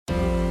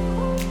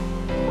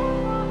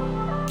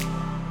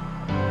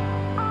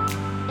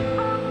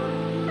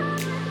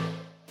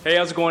Hey,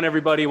 how's it going,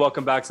 everybody?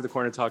 Welcome back to the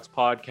Corner Talks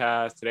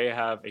podcast. Today I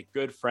have a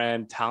good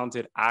friend,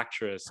 talented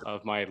actress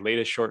of my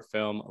latest short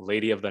film,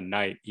 Lady of the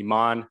Night,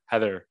 Iman.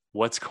 Heather,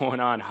 what's going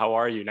on? How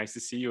are you? Nice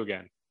to see you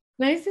again.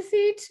 Nice to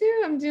see you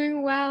too. I'm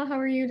doing well. How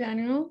are you,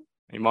 Daniel?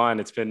 Iman,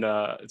 it's been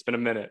a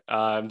minute.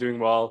 I'm doing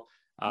well.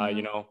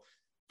 Yeah.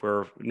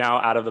 We're now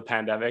out of the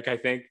pandemic. I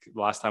think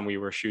last time we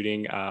were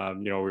shooting,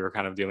 we were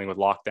kind of dealing with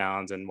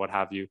lockdowns and what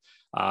have you.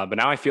 But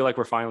now I feel like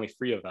we're finally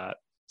free of that.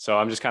 So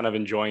I'm just kind of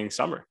enjoying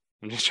summer.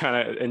 I'm just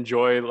trying to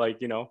enjoy,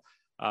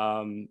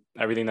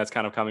 everything that's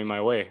kind of coming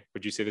my way.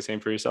 Would you say the same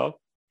for yourself?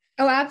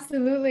 Oh,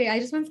 absolutely. I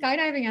just went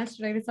skydiving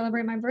yesterday to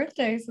celebrate my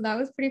birthday, so that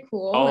was pretty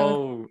cool.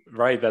 Oh,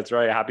 right. That's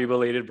right. Happy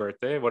belated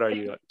birthday. What are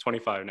you,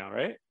 25 now,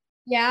 right?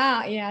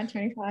 Yeah,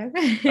 25.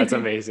 That's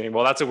amazing.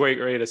 Well, that's a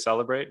great way to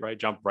celebrate, right?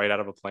 Jump right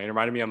out of a plane.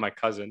 Reminded me of my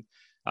cousin,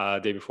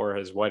 day before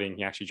his wedding.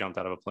 He actually jumped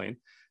out of a plane.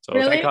 So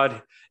thank Really?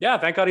 God. Yeah,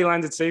 thank God he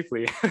landed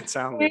safely. It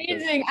sounded.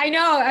 Amazing. I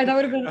know. That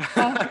would have been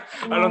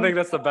awesome. I don't think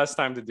that's the best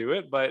time to do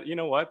it, but you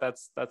know what?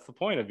 That's the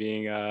point of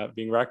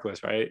being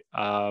reckless, right?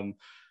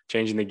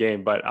 Changing the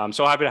game. But I'm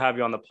so happy to have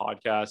you on the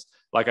podcast.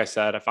 Like I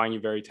said, I find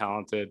you very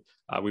talented.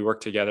 We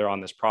worked together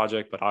on this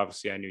project, but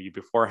obviously I knew you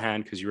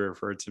beforehand because you were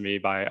referred to me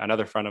by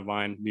another friend of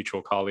mine,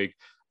 mutual colleague,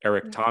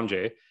 Eric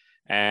Tomjay.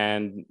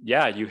 And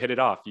yeah, you hit it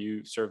off.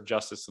 You served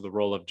justice to the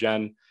role of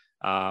Jen.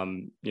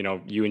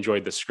 You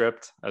enjoyed the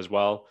script as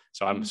well.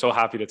 So I'm so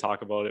happy to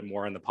talk about it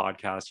more in the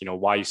podcast,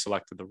 why you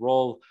selected the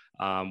role,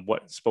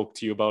 what spoke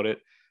to you about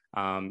it.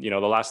 The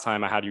last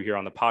time I had you here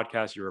on the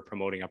podcast, you were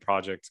promoting a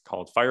project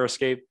called Fire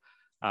Escape.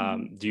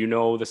 Do you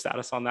know the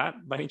status on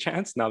that by any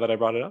chance now that I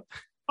brought it up?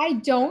 I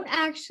don't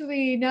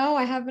actually know.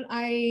 I haven't.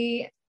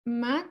 I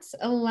met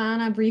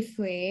Alana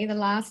briefly. The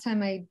last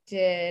time I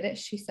did,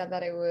 she said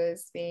that it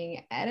was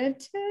being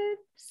edited.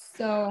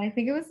 So I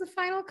think it was the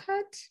final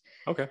cut.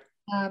 Okay.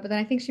 But then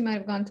I think she might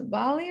have gone to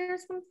Bali or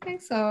something.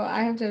 So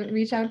I have to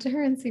reach out to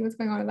her and see what's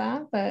going on with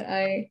that. But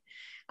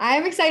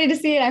I'm excited to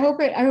see it. I hope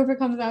it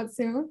comes out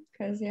soon.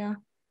 Because yeah.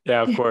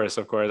 Yeah, of course,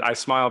 of course. I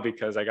smile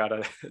because I got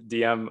a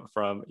DM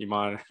from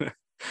Iman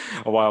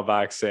a while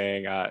back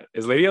saying,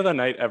 "Is Lady of the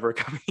Night ever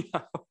coming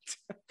out?"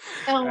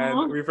 And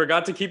Oh, we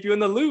forgot to keep you in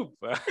the loop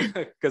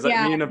because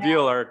yeah. me and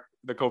Nabil are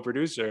the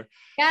co-producer.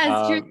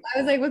 Yeah, it's true. Um, I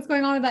was like, what's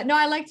going on with that? No,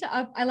 I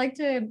like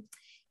to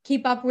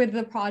keep up with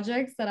the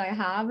projects that I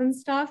have and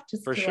stuff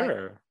just for to like,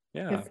 sure.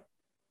 Yeah. 'cause-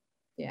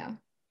 yeah.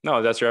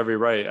 No, that's your every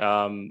right.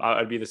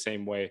 I'd be the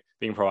same way,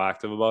 being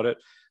proactive about it.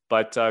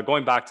 But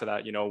going back to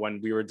that,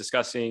 when we were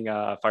discussing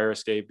Fire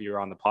Escape, you were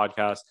on the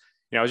podcast.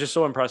 I was just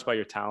so impressed by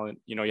your talent.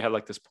 You had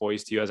like this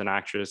poise to you as an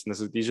actress,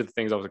 and these are the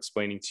things I was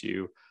explaining to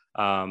you.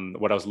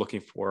 What I was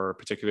looking for,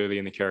 particularly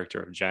in the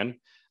character of Jen.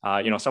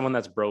 Someone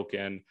that's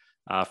broken,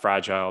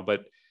 fragile,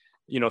 but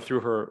through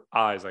her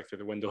eyes, like through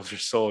the window of her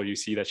soul, you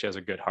see that she has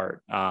a good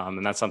heart,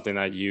 and that's something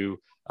that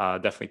you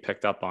definitely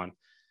picked up on.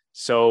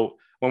 So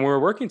when we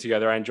were working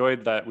together, I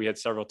enjoyed that we had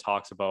several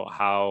talks about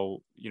how,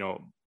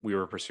 we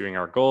were pursuing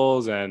our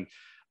goals and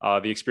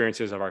the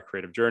experiences of our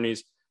creative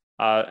journeys.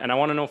 And I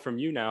want to know from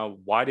you now,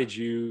 why did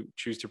you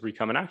choose to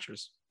become an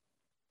actress?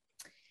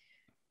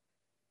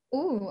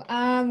 Ooh,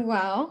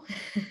 well,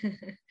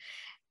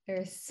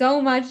 there's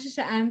so much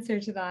to answer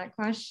to that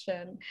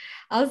question.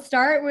 I'll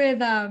start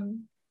with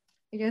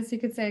I guess you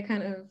could say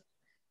kind of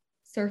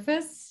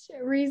surface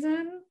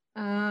reason.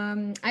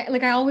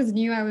 I always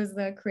knew I was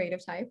the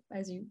creative type,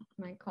 as you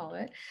might call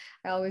it.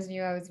 I always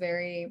knew I was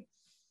very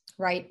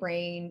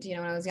right-brained,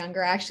 when I was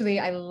younger. Actually,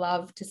 I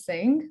loved to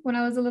sing when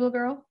I was a little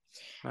girl.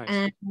 Nice.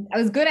 And I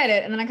was good at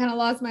it. And then I kind of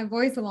lost my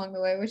voice along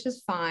the way, which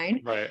is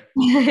fine. Right.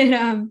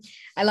 And,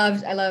 I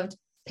loved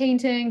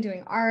painting,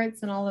 doing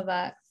arts and all of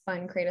that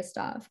fun, creative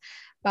stuff.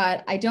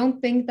 But I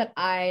don't think that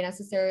I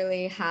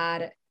necessarily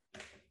had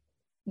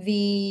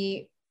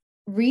the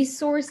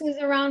resources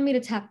around me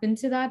to tap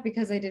into that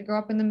because I did grow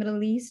up in the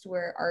Middle East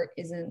where art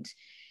isn't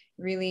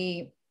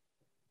really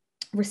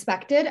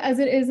respected as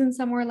it is in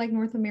somewhere like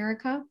North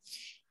America.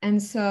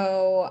 And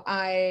so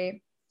I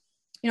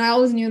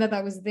always knew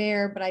that was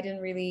there, but I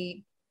didn't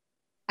really,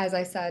 as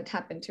I said,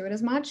 tap into it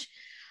as much.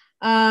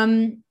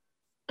 And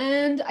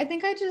I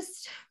think I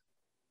just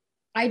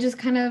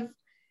kind of,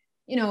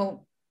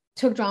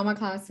 took drama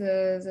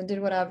classes and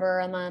did whatever.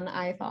 And then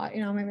I thought,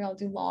 maybe I'll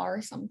do law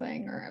or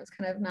something. Or I was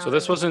kind of now. So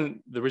this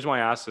wasn't the reason why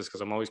I asked this,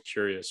 because I'm always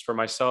curious. For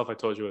myself, I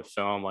told you with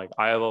film, like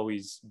I have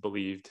always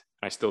believed,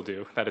 I still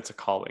do, that it's a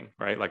calling,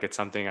 right? Like it's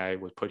something I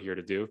was put here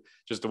to do,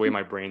 just the way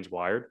my brain's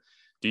wired.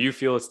 Do you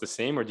feel it's the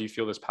same, or do you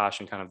feel this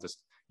passion kind of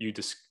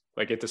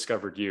like it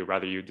discovered you,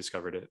 rather you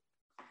discovered it,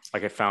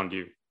 like it found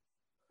you?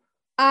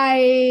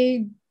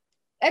 I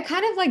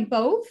kind of like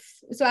both.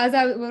 So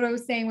what I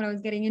was saying, what I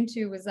was getting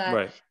into was that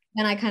Right.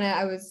 then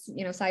I was,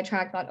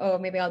 sidetracked, thought, oh,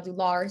 maybe I'll do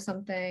law or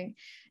something.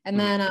 And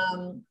then,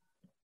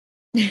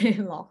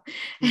 law.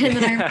 And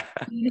then I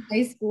was in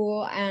high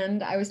school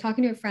and I was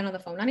talking to a friend on the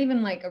phone, not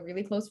even like a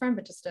really close friend,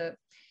 but just a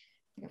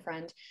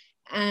friend.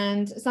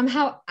 And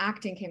somehow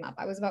acting came up.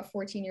 I was about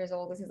 14 years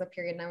old. This is a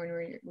period now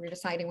when we're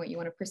deciding what you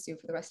want to pursue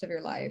for the rest of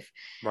your life.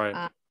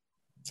 Right.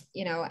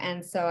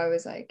 and so I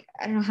was like,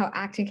 I don't know how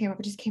acting came up,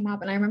 it just came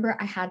up. And I remember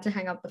I had to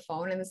hang up the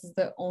phone, and this is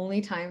the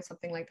only time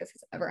something like this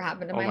has ever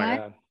happened in Oh my my life.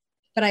 God.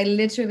 But I had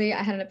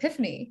an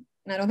epiphany,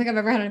 and I don't think I've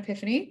ever had an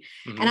epiphany.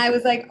 And Mm-hmm. I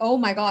was like, oh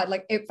my God,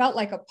 like it felt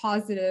like a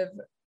positive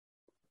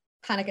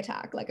panic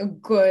attack, like a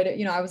good,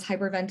 I was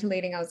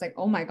hyperventilating. I was like,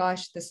 oh my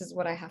gosh, this is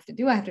what I have to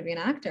do. I have to be an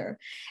actor.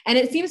 And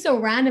it seems so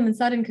random and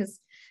sudden because,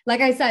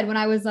 like I said, when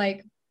I was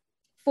like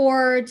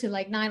 4 to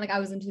like 9, like I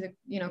was into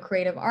the,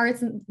 creative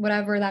arts and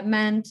whatever that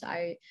meant.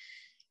 I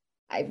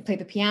played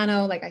the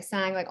piano, like I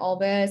sang, like all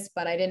this,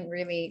 but I didn't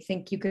really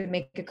think you could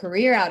make a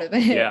career out of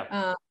it.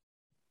 Yeah.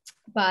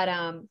 But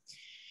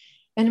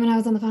then when I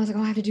was on the phone, I was like,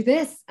 oh, I have to do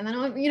this. And then,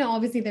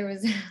 obviously there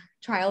was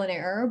trial and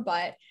error,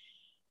 but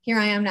here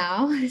I am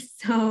now.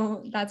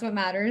 So that's what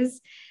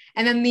matters.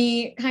 And then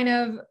the kind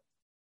of,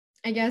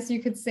 I guess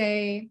you could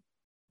say,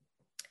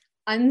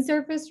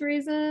 unsurfaced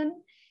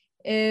reason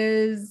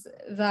is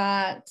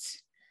that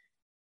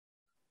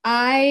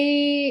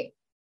I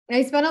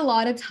spent a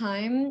lot of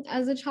time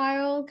as a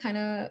child kind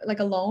of like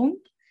alone,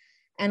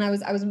 and I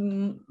was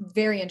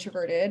very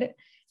introverted,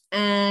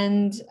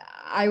 and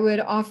I would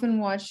often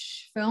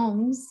watch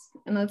films,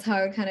 and that's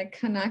how I kind of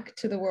connect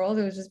to the world.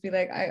 It would just be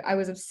like I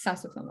was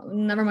obsessed with them. I was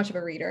never much of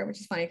a reader, which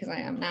is funny because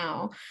I am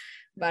now,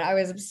 but I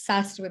was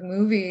obsessed with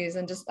movies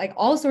and just like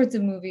all sorts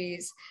of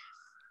movies.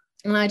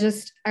 And I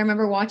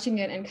remember watching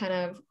it and kind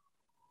of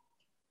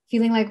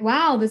feeling like,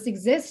 wow, this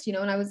exists, and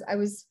I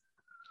was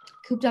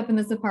cooped up in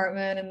this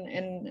apartment and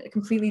in a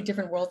completely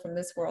different world from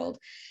this world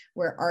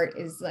where art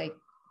is like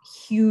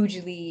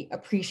hugely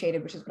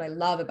appreciated, which is what I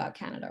love about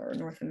Canada or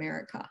North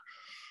America.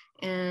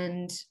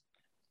 And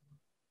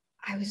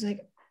I was like,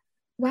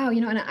 wow,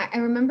 and I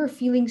remember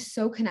feeling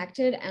so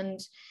connected, and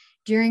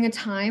during a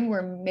time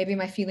where maybe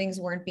my feelings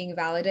weren't being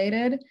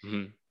validated,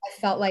 Mm-hmm. I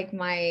felt like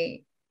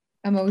my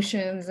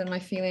emotions and my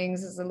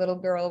feelings as a little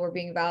girl were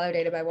being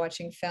validated by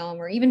watching film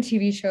or even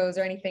TV shows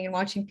or anything, and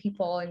watching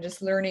people and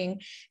just learning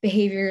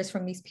behaviors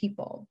from these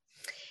people.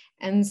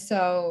 And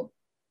so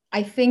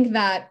I think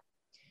that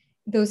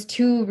those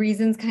two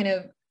reasons kind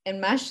of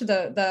enmesh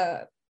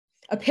the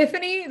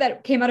epiphany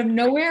that came out of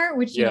nowhere,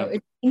 which, Yeah.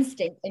 it's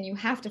instinct, and you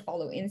have to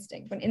follow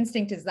instinct. When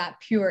instinct is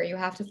that pure, you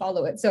have to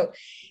follow it. So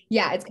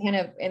yeah, it's kind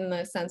of in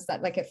the sense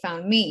that like it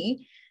found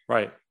me.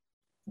 Right.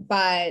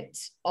 But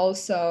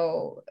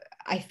also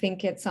I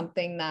think it's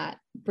something that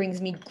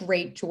brings me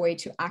great joy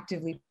to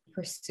actively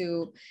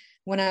pursue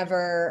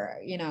whenever,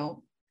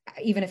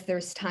 even if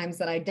there's times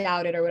that I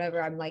doubt it or whatever,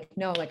 I'm like,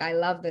 no, like I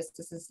love this.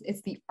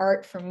 It's the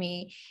art for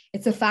me.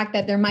 It's the fact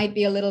that there might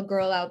be a little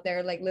girl out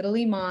there like little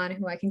Iman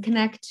who I can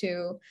connect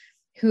to,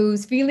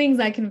 whose feelings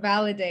I can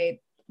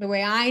validate the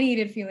way I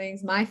needed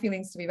my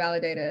feelings to be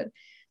validated.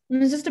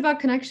 And it's just about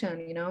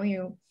connection,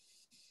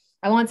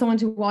 I want someone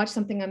to watch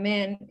something I'm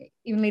in,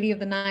 even Lady of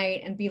the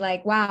Night, and be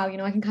like, wow,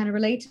 I can kind of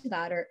relate to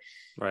that, or,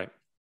 Right.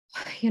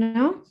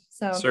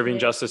 So Serving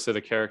justice to the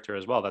character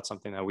as well. That's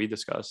something that we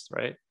discussed,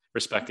 right?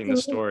 Respecting the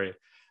absolutely.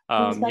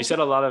 story. You said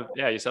a lot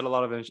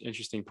of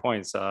interesting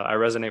points. I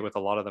resonate with a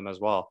lot of them as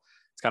well.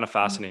 It's kind of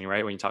fascinating,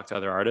 right? When you talk to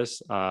other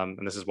artists,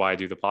 and this is why I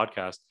do the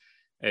podcast,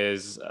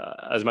 is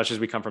as much as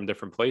we come from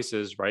different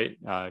places, right?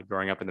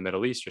 Growing up in the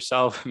Middle East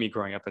yourself, me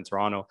growing up in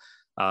Toronto,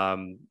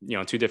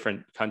 two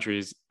different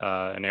countries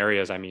and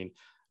areas,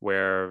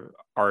 where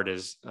art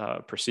is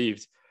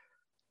perceived,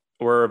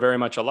 were very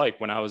much alike.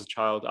 When I was a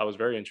child, I was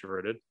very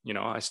introverted.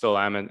 I still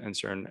am in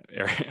certain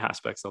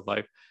aspects of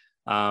life.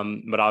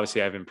 But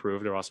obviously I've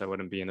improved, or else I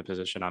wouldn't be in the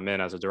position I'm in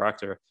as a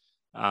director.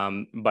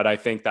 But I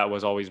think that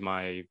was always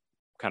my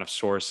kind of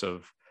source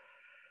of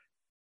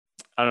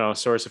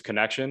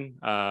connection,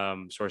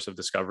 source of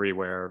discovery,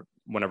 where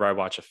whenever I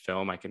watch a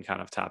film, I can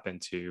kind of tap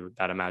into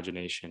that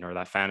imagination or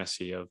that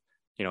fantasy of,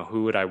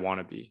 who would I want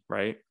to be,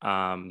 right?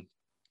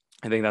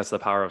 I think that's the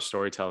power of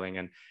storytelling.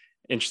 And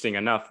interesting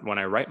enough, when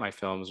I write my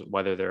films,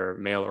 whether they're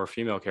male or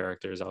female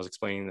characters, I was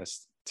explaining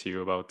this to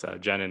you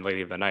about Jen and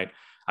Lady of the Night,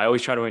 I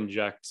always try to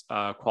inject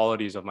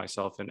qualities of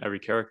myself in every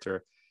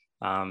character,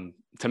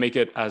 to make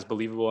it as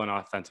believable and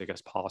authentic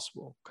as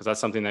possible. Because that's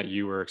something that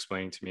you were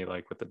explaining to me,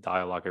 like with the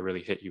dialogue, it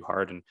really hit you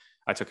hard. And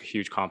I took a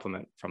huge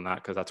compliment from that,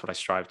 because that's what I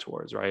strive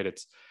towards, right?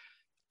 It's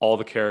all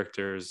the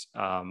characters,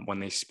 when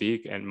they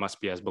speak, and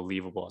must be as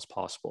believable as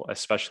possible,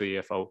 especially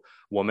if a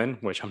woman,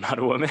 which I'm not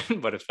a woman,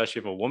 but especially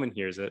if a woman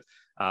hears it,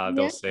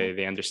 they'll say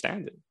they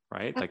understand it,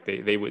 right? Like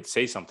they would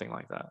say something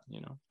like that.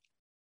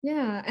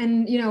 Yeah.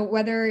 And,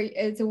 whether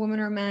it's a woman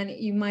or a man,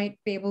 you might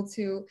be able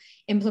to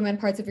implement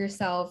parts of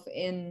yourself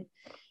in,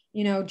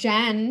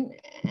 Jen,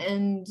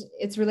 and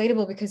it's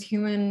relatable because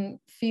human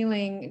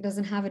feeling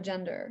doesn't have a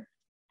gender.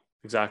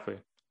 Exactly.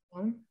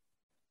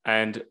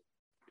 And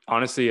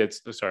honestly,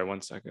 sorry,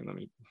 1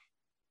 second.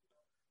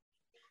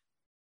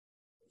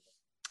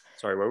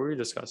 Sorry, what were we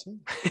discussing?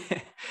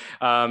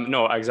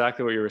 No,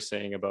 exactly what you were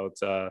saying about,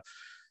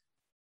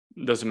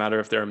 doesn't matter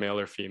if they're male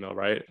or female,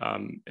 right?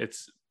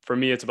 For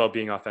me, it's about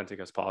being authentic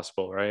as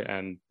possible, right?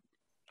 And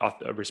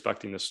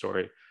respecting the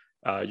story.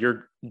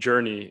 Your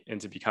journey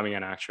into becoming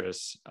an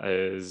actress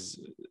is,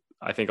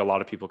 I think a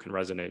lot of people can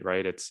resonate,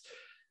 right?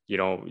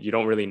 you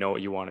don't really know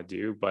what you want to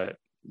do, but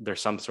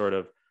there's some sort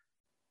of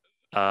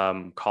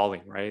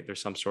calling, right?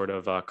 There's some sort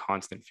of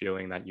constant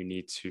feeling that you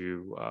need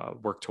to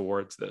work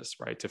towards this,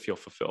 right? To feel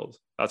fulfilled.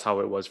 That's how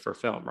it was for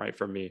film, right?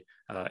 For me,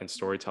 in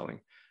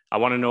storytelling. I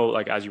want to know,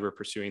 like, as you were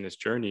pursuing this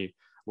journey,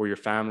 were your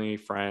family,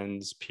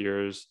 friends,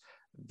 peers,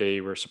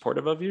 they were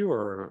supportive of you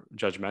or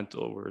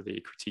judgmental? Were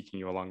they critiquing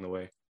you along the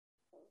way?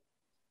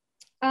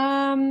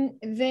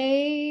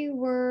 They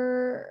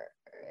were,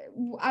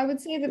 I would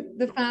say that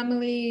the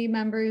family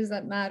members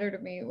that matter to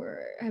me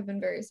have been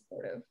very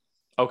supportive.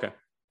 Okay.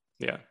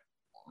 Yeah.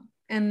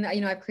 And,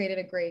 you know, I've created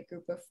a great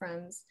group of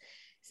friends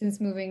since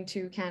moving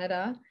to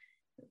Canada,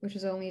 which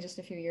was only just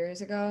a few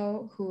years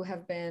ago, who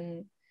are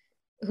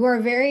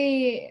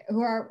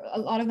a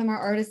lot of them are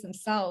artists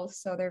themselves.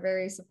 So they're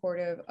very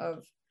supportive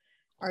of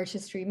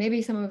artistry.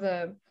 Maybe some of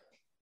the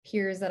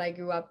peers that I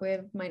grew up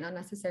with might not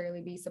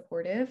necessarily be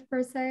supportive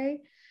per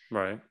se.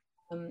 Right.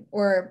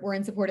 Or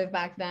weren't supportive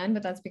back then,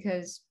 but that's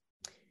because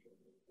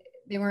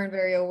they weren't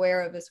very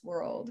aware of this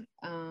world.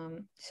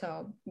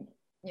 So,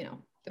 you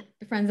know,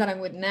 the friends that I'm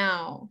with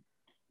now,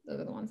 those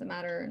are the ones that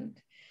matter. And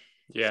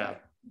yeah. So.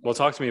 Well,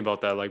 talk to me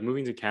about that. Like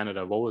moving to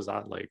Canada, what was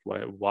that like?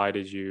 Why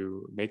did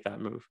you make that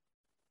move?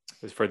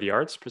 Was it for the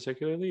arts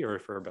particularly, or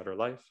for a better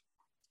life?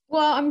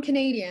 Well, I'm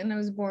Canadian. I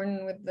was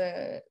born with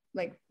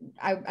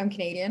I'm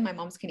Canadian. My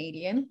mom's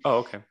Canadian. Oh,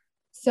 okay.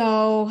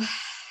 So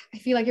I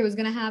feel like it was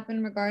going to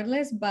happen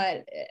regardless,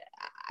 but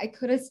I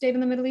could have stayed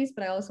in the Middle East,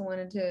 but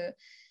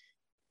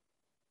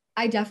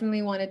I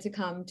definitely wanted to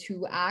come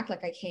to act.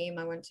 Like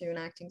I went to an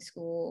acting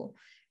school,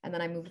 and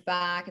then I moved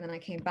back, and then I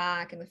came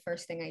back. And the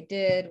first thing I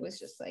did was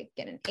just like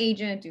get an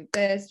agent, do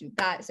this, do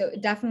that. So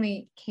it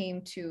definitely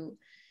came to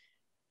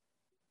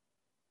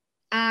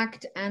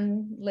act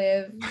and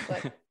live,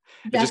 but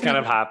it just kind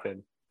of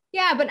happened.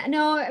 Yeah, but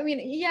no, I mean,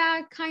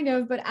 yeah, kind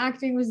of, but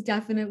acting was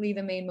definitely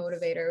the main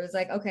motivator. It was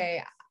like,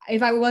 okay,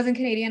 if I wasn't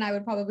Canadian, I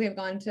would probably have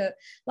gone to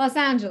Los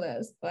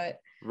Angeles, but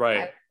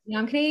right.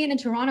 I'm Canadian, and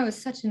Toronto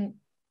is such an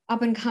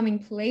up and coming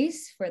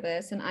place for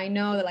this. And I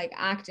know that like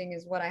acting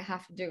is what I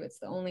have to do. It's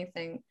the only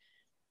thing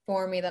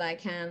for me that I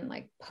can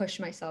like push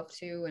myself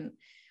to.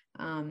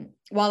 And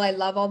while I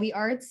love all the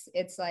arts,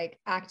 it's like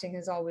acting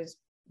has always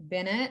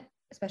been it,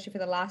 especially for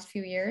the last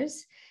few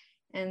years.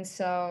 And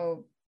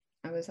so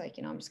I was like,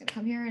 you know, I'm just gonna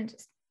come here and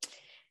just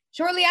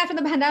shortly after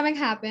the pandemic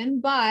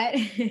happened, but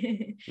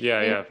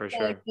yeah, for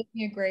sure. It gave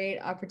me a great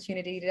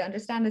opportunity to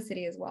understand the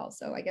city as well.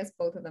 So I guess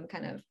both of them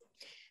kind of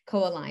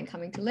co-align,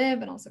 coming to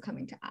live and also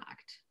coming to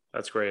act.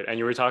 That's great. And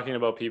you were talking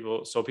about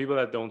people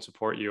that don't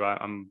support you.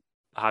 I'm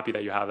happy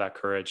that you have that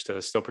courage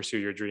to still pursue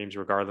your dreams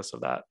regardless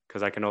of that,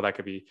 because I can know that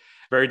could be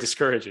very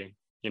discouraging,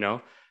 you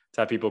know,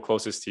 to have people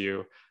closest to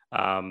you.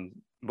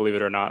 Believe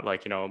it or not,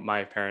 like, you know,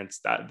 my parents,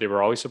 that they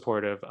were always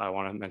supportive. I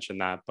want to mention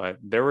that, but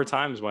there were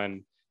times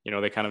when, you know,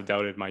 they kind of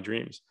doubted my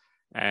dreams.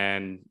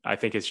 And I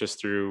think it's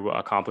just through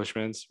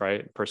accomplishments,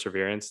 right?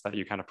 Perseverance, that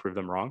you kind of prove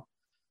them wrong.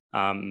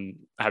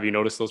 Have you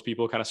noticed those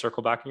people kind of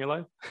circle back in your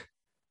life?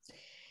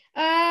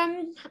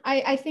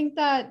 I think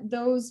that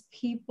those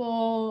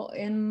people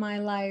in my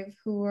life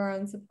who are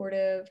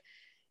unsupportive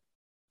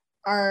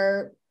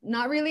are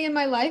not really in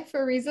my life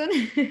for a reason.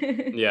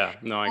 Yeah,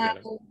 no, I get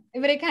it.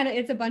 But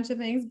it's a bunch of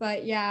things.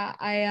 But yeah,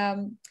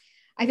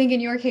 I think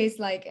in your case,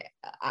 like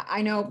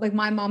I know, like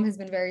my mom has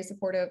been very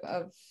supportive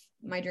of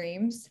my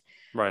dreams.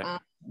 Right.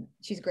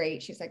 She's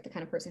great. She's like the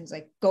kind of person who's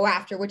like, go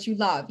after what you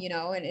love, you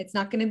know, and it's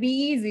not going to be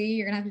easy.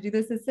 You're going to have to do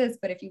this,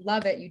 but if you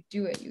love it, you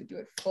do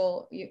it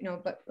full, you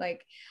know. But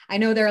like, I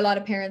know there are a lot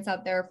of parents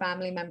out there,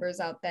 family members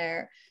out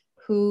there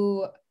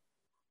who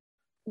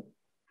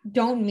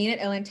don't mean it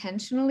ill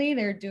intentionally.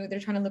 They're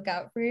trying to look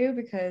out for you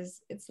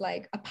because it's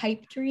like a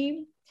pipe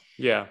dream.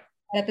 Yeah.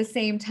 But at the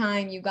same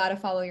time, you got to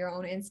follow your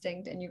own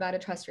instinct and you got to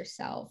trust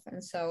yourself.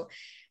 And so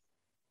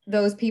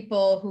those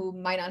people who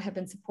might not have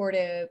been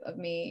supportive of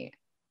me,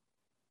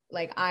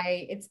 like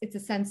it's a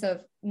sense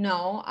of,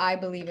 no, I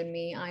believe in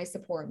me, I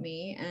support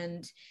me.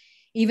 And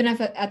even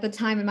if at the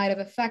time it might have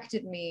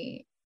affected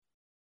me,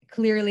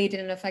 clearly it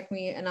didn't affect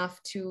me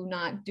enough to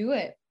not do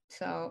it.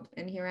 So,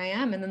 and here I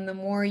am. And then the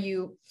more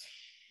you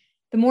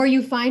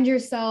find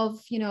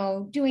yourself, you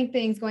know, doing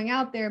things, going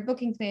out there,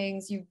 booking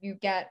things, you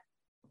get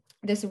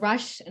this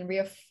rush and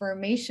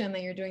reaffirmation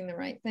that you're doing the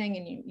right thing.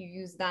 And you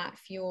use that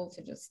fuel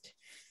to just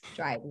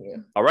drive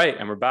you. All right.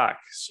 And we're back.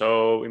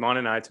 So Iman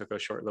and I took a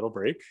short little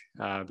break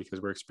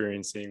because we're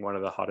experiencing one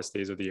of the hottest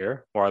days of the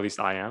year, or at least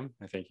I am.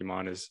 I think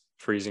Iman is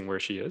freezing where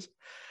she is.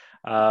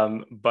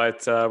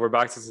 But we're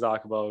back to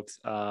talk about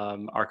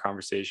our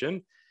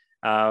conversation.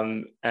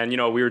 And, you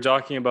know, we were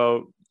talking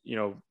about, you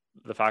know,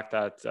 the fact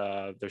that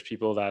there's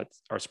people that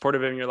are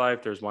supportive in your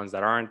life. There's ones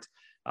that aren't.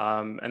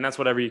 And that's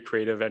what every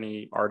creative,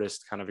 any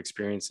artist kind of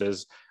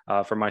experiences.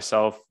 For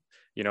myself,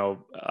 you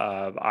know,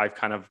 I've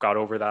kind of got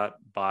over that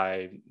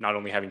by not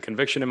only having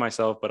conviction in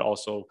myself, but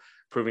also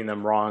proving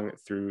them wrong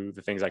through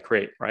the things I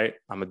create, right?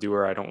 I'm a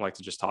doer. I don't like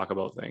to just talk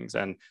about things.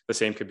 And the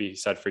same could be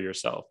said for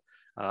yourself.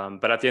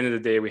 But at the end of the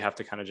day, we have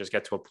to kind of just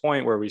get to a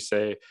point where we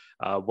say,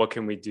 what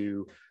can we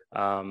do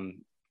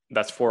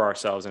that's for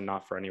ourselves and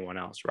not for anyone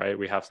else, right?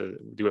 We have to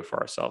do it for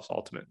ourselves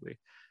ultimately.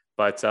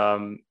 But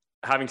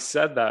having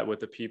said that, with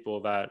the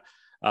people that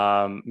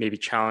maybe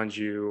challenge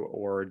you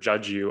or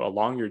judge you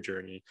along your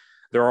journey,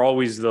 there are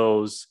always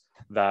those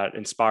that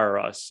inspire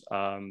us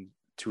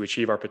to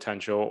achieve our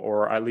potential,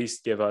 or at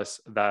least give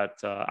us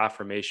that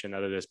affirmation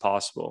that it is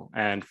possible.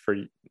 And for,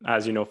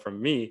 as you know,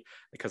 from me,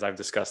 because I've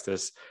discussed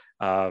this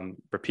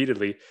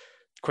repeatedly,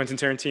 Quentin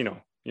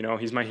Tarantino, you know,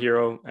 he's my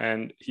hero,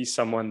 and he's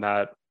someone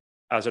that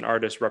as an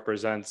artist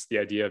represents the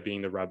idea of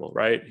being the rebel,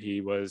 right? He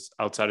was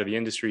outside of the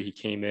industry. He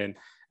came in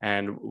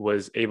and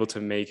was able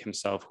to make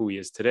himself who he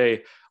is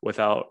today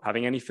without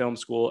having any film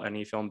school,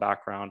 any film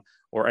background,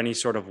 or any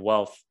sort of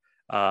wealth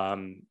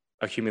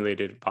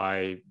accumulated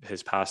by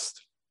his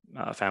past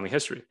family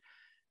history.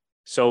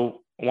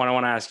 So what I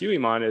want to ask you,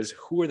 Iman, is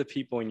who are the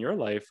people in your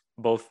life,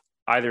 both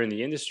either in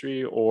the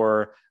industry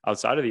or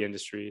outside of the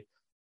industry,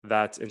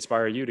 that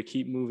inspire you to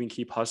keep moving,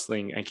 keep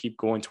hustling, and keep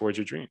going towards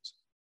your dreams?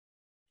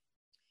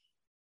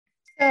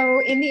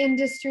 So in the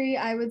industry,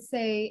 I would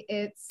say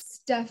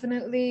it's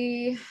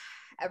definitely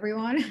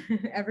everyone,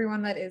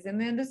 everyone that is in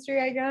the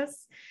industry, I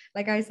guess.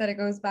 Like I said, it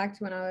goes back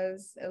to when I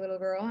was a little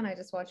girl and I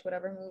just watched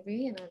whatever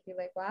movie and I'd be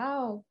like,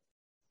 wow,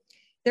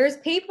 there's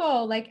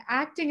people like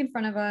acting in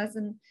front of us.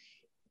 And,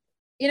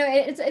 you know,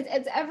 it's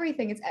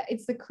everything.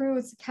 It's the crew,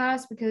 it's the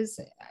cast, because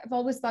I've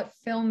always thought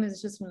film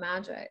is just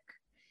magic.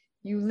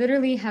 You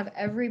literally have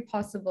every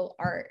possible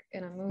art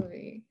in a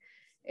movie.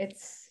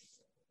 It's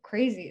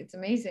crazy. It's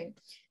amazing.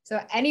 So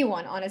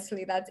anyone,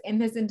 honestly, that's in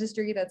this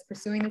industry, that's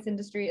pursuing this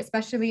industry,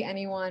 especially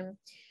anyone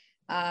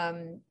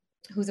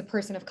who's a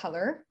person of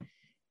color.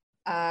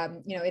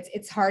 You know,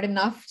 it's hard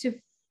enough to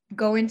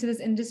go into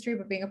this industry,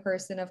 but being a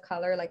person of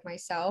color like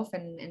myself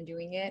and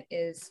doing it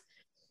is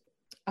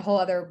a whole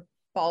other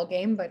ball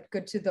game, but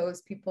good to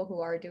those people who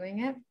are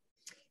doing it.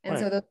 And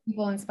so those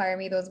people inspire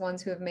me, those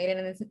ones who have made it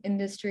in this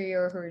industry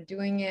or who are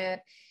doing it.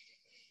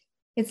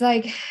 It's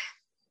like,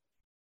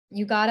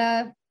 you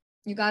gotta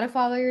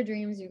follow your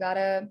dreams. You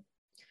gotta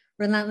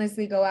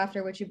relentlessly go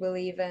after what you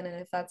believe in.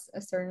 And if that's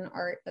a certain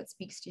art that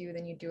speaks to you,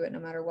 then you do it no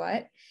matter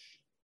what.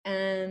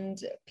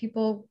 And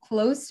people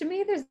close to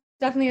me, there's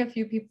definitely a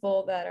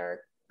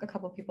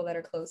couple people that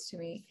are close to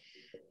me,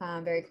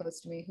 very close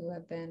to me, who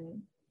have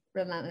been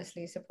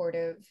relentlessly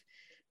supportive.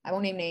 I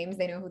won't name names,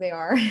 they know who they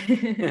are.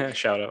 Yeah,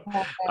 shout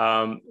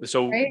out.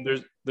 So right?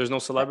 there's no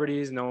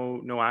celebrities,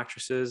 no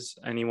actresses,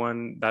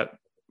 anyone that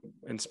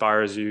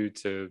inspires you,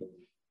 to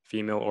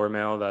female or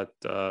male, that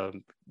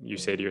you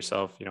say to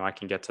yourself, you know, I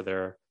can get to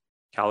their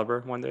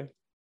caliber one day?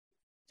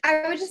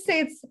 I would just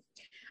say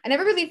I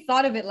never really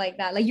thought of it like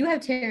that. Like, you have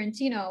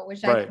Tarantino,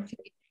 which I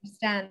completely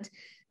understand.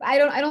 But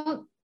I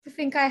don't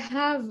think I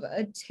have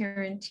a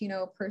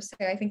Tarantino per se.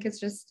 I think it's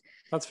just,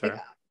 that's fair,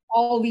 like,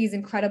 all these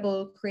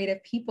incredible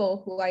creative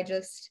people who I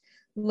just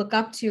look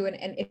up to. And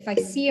if I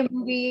see a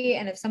movie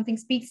and if something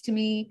speaks to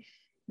me,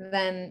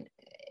 then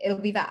it'll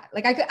be that.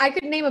 Like, I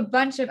could name a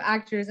bunch of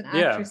actors and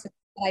actresses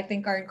that I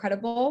think are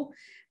incredible,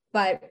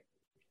 but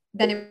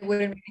then it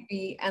wouldn't really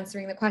be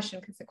answering the question,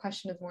 because the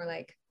question is more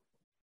like,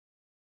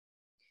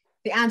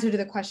 the answer to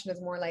the question is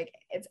more like,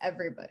 it's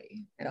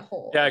everybody in a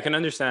whole. Yeah, I can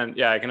understand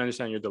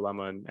your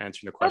dilemma in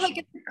answering the question. Or like,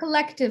 it's a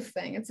collective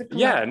thing.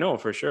 Yeah, no,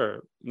 for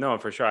sure.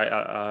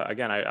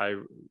 I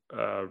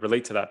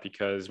relate to that,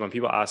 because when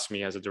people ask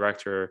me as a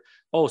director,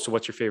 oh, so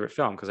what's your favorite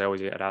film? Because I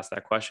always get asked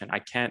that question. I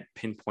can't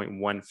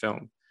pinpoint one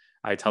film.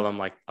 I tell them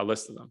like a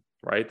list of them,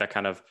 right? That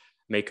kind of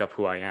make up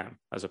who I am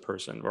as a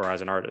person or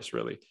as an artist,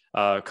 really,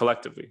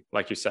 collectively,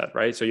 like you said,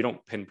 right? So you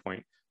don't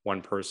pinpoint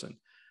one person.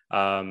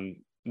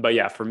 But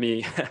yeah, for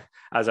me,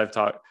 as I've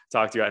talked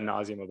to you ad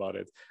nauseum about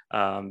it,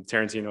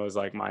 Tarantino is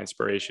like my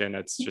inspiration.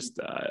 It's just,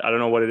 I don't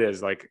know what it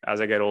is. Like,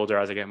 as I get older,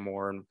 as I get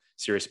more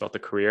serious about the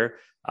career,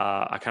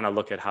 I kind of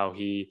look at how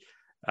he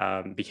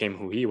became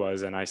who he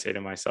was. And I say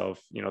to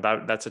myself, you know,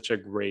 that's such a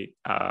great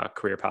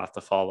career path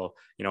to follow.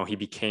 You know, he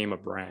became a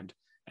brand.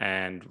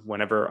 And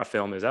whenever a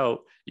film is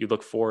out, you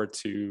look forward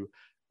to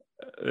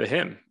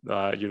him.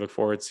 You look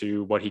forward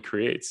to what he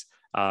creates.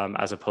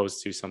 As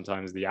opposed to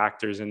sometimes the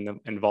actors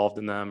involved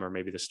in them, or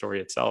maybe the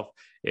story itself.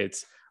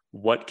 It's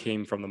what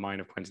came from the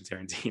mind of Quentin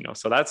Tarantino.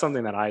 So that's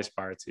something that I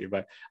aspire to.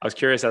 But I was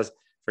curious, as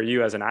for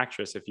you as an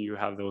actress, if you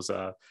have those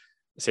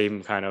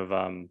same kind of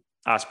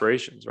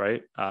aspirations,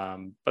 right?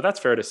 But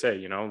that's fair to say,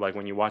 you know, like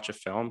when you watch a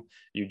film,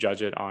 you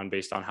judge it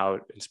based on how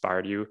it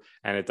inspired you,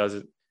 and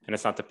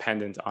it's not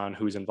dependent on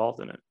who's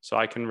involved in it. So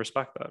I can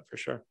respect that for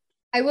sure.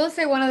 I will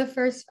say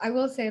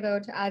though,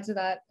 to add to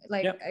that,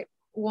 like,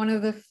 one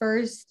of the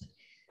first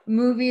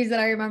movies that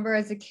I remember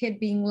as a kid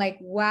being like,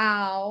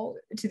 wow,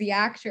 to the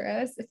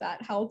actress, if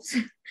that helps.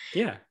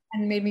 Yeah.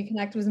 And made me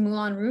connect, was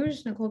Moulin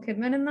Rouge, Nicole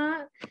Kidman in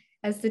that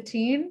as the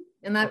teen.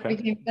 And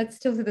that's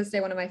still to this day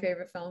one of my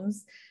favorite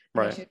films.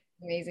 Right. She's an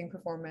amazing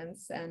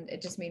performance, and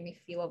it just made me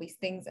feel all these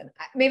things. And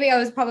maybe I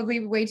was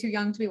probably way too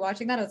young to be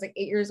watching that. I was like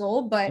 8 years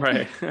old, but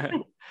right.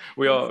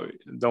 We all,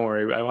 don't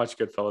worry, I watched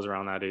Goodfellas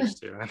around that age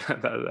too.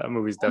 that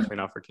movie's definitely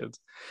not for kids.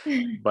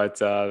 But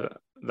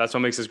that's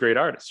what makes us great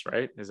artists,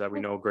 right? Is that we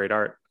know great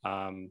art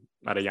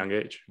at a young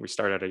age. We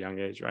start at a young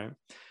age, right?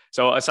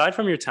 So aside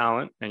from your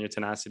talent and your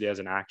tenacity as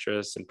an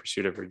actress in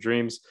pursuit of your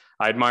dreams,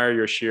 I admire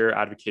your sheer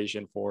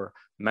advocacy for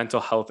mental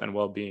health and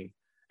well-being.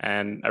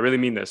 And I really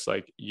mean this,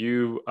 like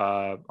you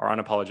are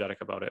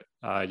unapologetic about it.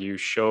 You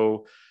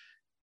show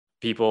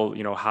people,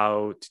 you know,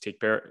 how to take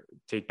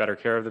better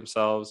care of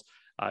themselves.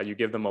 You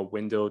give them a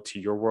window to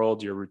your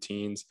world, your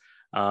routines.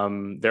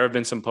 There have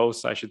been some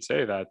posts, I should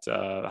say, that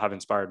have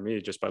inspired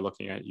me just by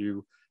looking at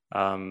you,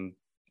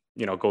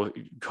 you know,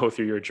 go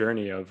through your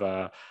journey of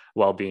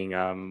well-being.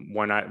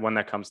 One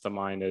that comes to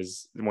mind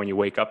is when you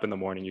wake up in the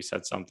morning, you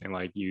said something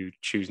like you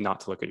choose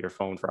not to look at your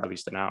phone for at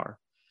least an hour,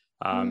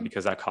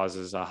 because that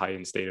causes a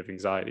heightened state of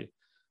anxiety.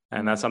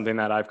 And that's something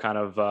that I've kind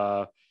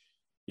of,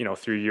 you know,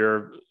 through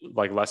your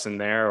like lesson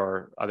there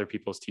or other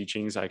people's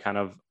teachings, I kind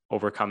of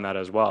overcome that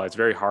as well. It's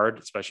very hard,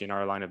 especially in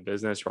our line of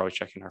business. We're always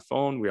checking our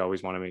phone. We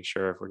always want to make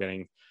sure if we're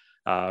getting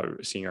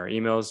seeing our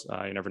emails.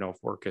 You never know if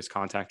work is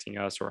contacting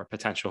us or a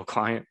potential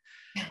client.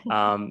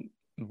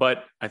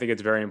 But I think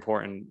it's very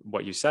important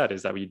what you said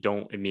is that we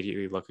don't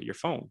immediately look at your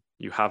phone.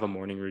 You have a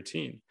morning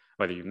routine,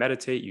 whether you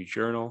meditate, you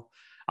journal.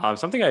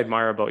 Something I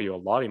admire about you a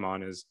lot,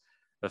 Iman, is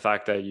the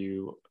fact that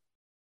you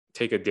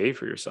take a day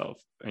for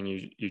yourself and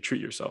you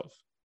treat yourself.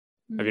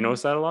 Have you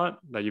noticed that a lot?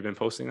 That you've been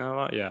posting that a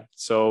lot? Yeah.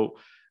 So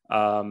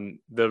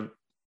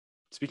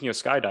speaking of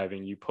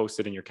skydiving, you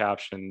posted in your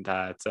caption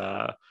that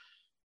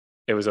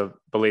it was a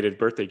belated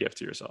birthday gift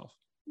to yourself.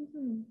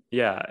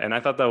 Yeah. And I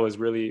thought that was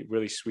really,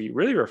 really sweet,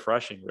 really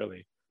refreshing,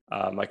 really.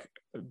 Like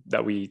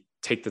that we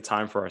take the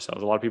time for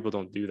ourselves. A lot of people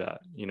don't do that.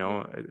 You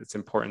know, it's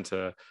important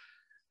to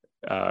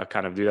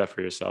kind of do that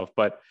for yourself.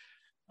 But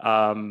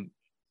you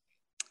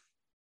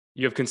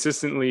have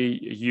consistently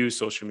used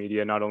social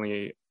media, not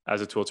only as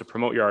a tool to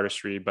promote your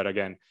artistry, but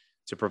again,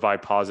 to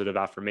provide positive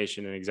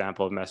affirmation and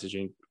example of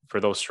messaging for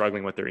those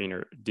struggling with their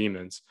inner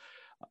demons.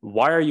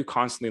 Why are you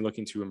constantly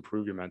looking to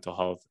improve your mental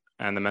health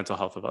and the mental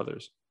health of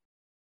others?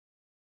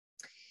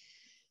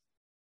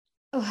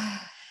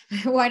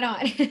 Why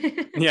not?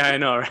 Yeah, I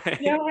know, right?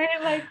 Yeah,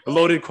 right? Like, a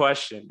loaded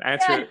question.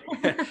 Answer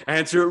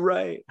it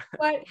right.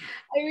 But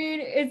I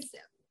mean,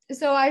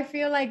 so I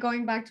feel like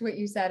going back to what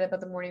you said about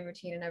the morning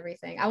routine and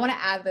everything, I want to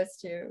add this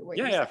to what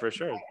you said. Yeah, for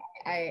sure.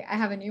 I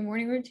have a new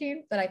morning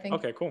routine that I think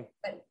okay, cool.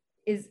 that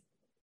is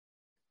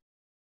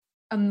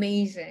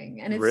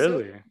amazing, and it's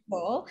really so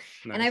cool.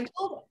 Nice. And I've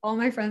told all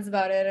my friends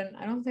about it, and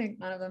I don't think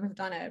none of them have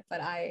done it,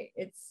 but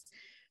it's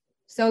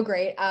so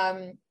great.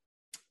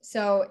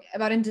 So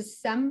about in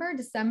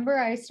December,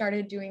 I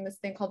started doing this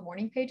thing called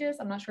morning pages.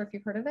 I'm not sure if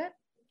you've heard of it.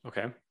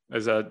 Okay.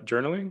 Is that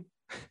journaling?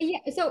 Yeah.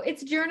 So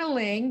it's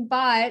journaling,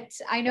 but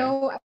I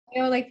know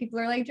like people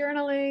are like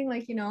journaling,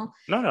 like, you know.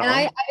 No.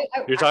 And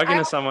you're talking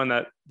to someone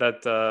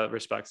that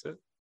respects it.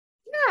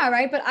 Yeah,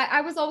 right. But I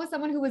was always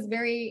someone who was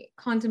very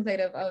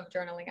contemplative of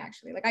journaling,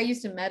 actually. Like I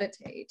used to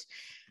meditate.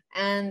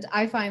 And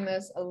I find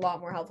this a lot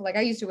more helpful. Like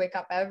I used to wake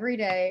up every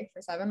day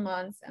for 7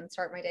 months and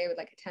start my day with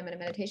like a 10-minute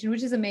meditation,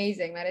 which is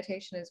amazing.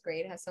 Meditation is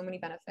great. It has so many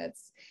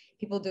benefits.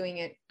 People doing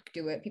it,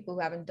 do it. People who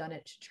haven't done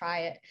it should try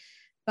it.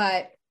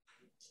 But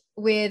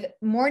with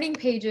morning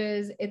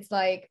pages, it's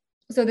like,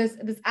 so this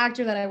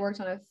actor that I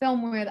worked on a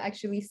film with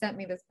actually sent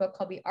me this book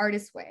called The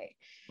Artist's Way.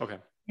 Okay.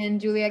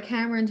 And Julia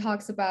Cameron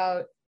talks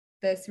about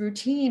this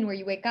routine where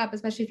you wake up,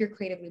 especially if you're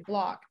creatively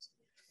blocked.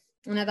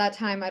 And at that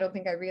time, I don't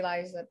think I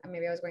realized that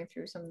maybe I was going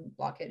through some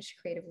blockage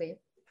creatively.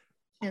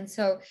 And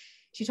so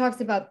she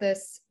talks about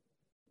this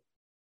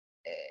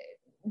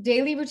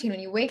daily routine.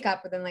 When you wake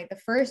up, within like the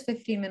first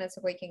 15 minutes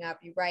of waking up,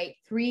 you write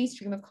 3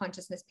 stream of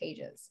consciousness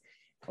pages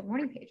called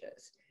morning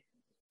pages.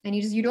 And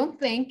you don't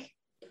think,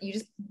 you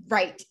just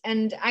write.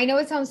 And I know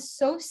it sounds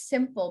so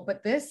simple,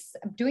 but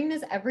I'm doing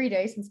this every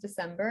day since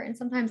December. And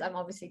sometimes I'm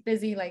obviously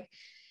busy. Like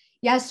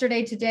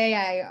today,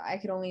 I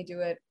could only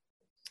do it.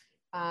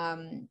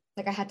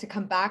 Like I had to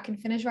come back and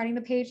finish writing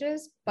the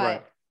pages,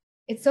 but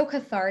It's so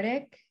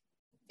cathartic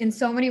in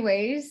so many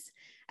ways.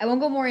 I won't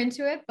go more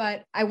into it,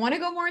 but I want to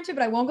go more into it,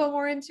 but I won't go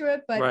more into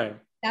it, but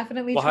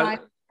definitely try.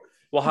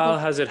 How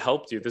has it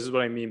helped you? This is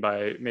what I mean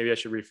by, maybe I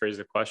should rephrase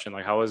the question.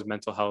 Like, how has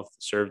mental health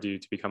served you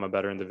to become a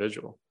better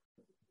individual?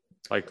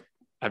 Like,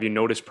 have you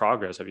noticed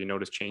progress? Have you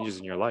noticed changes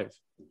in your life?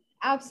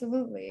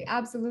 Absolutely.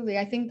 Absolutely.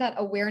 I think that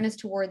awareness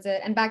towards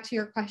it, and back to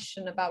your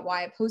question about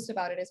why I post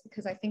about it, is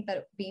because I think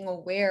that being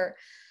aware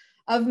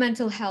of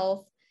mental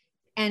health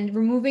and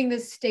removing the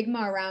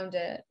stigma around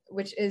it,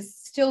 which is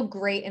still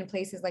great in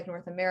places like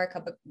North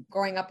America, but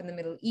growing up in the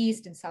Middle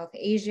East and South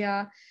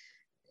Asia,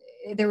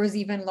 there was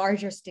even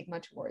larger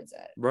stigma towards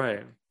it.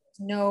 Right.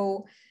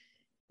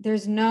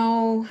 There's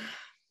no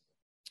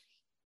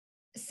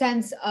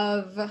sense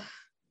of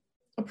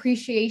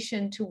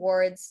appreciation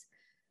towards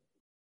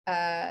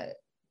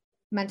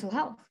mental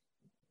health.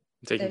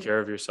 Taking care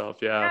of yourself.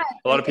 Yeah.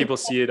 A lot of people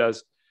see it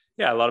as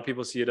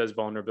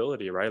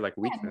vulnerability, right? Like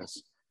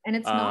weakness. And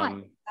it's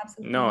not.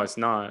 Absolutely. No, it's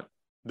not.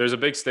 There's a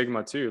big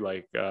stigma too,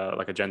 like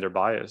a gender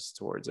bias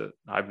towards it.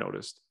 I've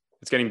noticed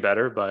it's getting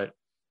better, but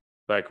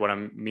like what I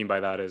mean by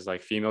that is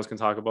like females can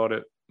talk about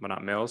it, but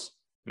not males.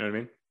 You know what I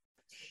mean?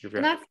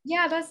 And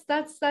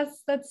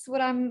that's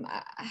what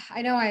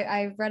I know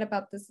I've read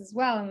about this as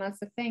well. And that's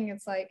the thing.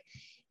 It's like,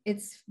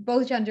 it's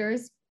both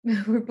genders.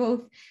 We're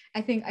both,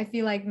 I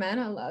feel like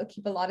men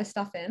keep a lot of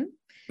stuff in,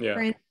 Yeah.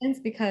 for instance,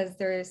 because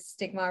there's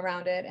stigma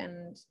around it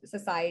and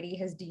society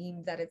has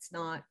deemed that it's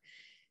not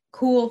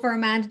cool for a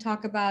man to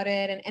talk about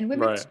it, and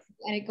women Right. too.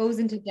 And it goes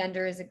into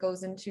genders, it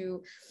goes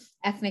into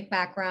ethnic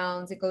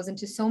backgrounds, it goes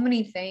into so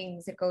many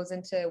things, it goes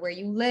into where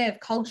you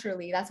live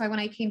culturally. That's why when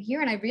I came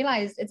here and I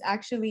realized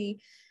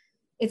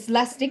it's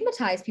less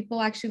stigmatized,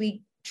 people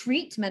actually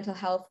treat mental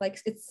health like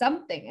it's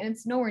something, and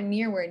it's nowhere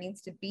near where it needs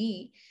to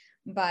be.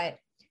 But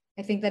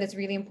I think that it's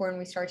really important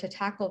we start to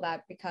tackle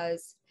that,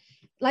 because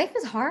life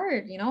is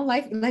hard,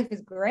 life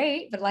is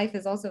great, but life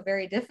is also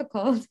very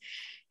difficult.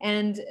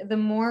 And the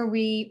more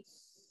we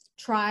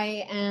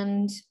try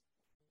and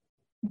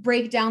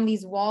break down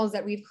these walls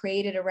that we've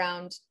created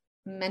around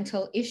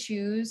mental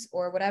issues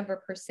or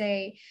whatever per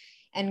se,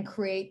 and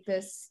create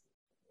this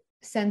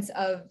sense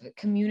of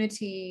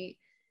community,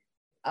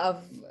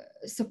 of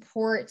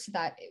support,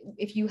 that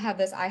if you have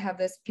this, I have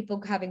this,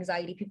 people have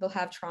anxiety, people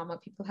have trauma,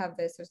 people have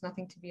this, there's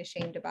nothing to be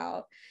ashamed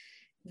about,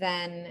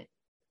 then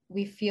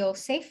we feel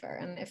safer.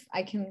 And if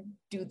I can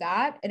do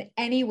that in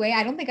any way,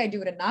 I don't think I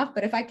do it enough,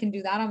 but if I can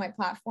do that on my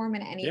platform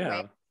in any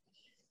way,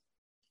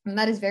 and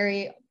that is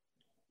very,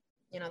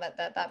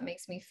 that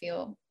makes me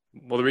feel.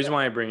 Well, the reason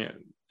why I bring it,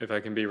 if I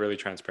can be really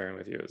transparent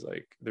with you, is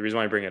like, the reason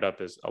why I bring it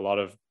up is a lot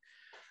of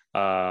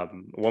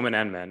women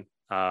and men,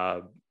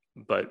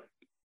 but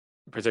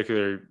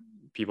particularly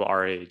people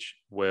our age,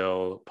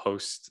 will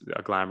post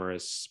a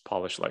glamorous,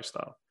 polished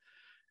lifestyle.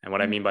 And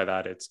what I mean by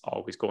that, it's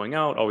always going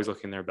out, always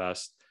looking their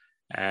best.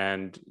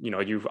 And,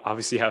 you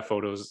obviously have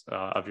photos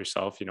of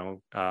yourself,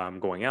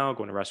 going out,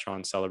 going to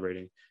restaurants,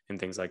 celebrating, and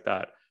things like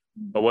that.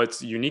 But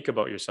what's unique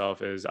about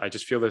yourself is I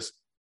just feel this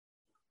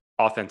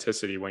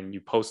authenticity when you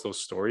post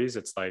those stories.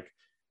 It's like,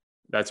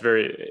 that's what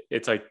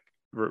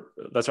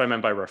I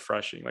meant by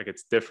refreshing. Like,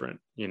 it's different,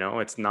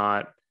 it's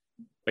not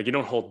like you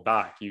don't hold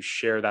back, you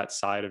share that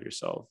side of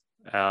yourself.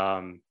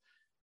 And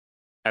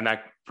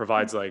that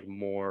provides like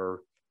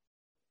more,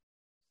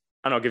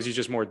 I don't know, it gives you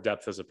just more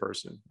depth as a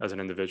person, as an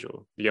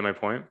individual. You get my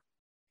point?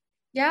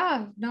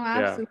 Yeah, no,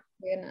 absolutely.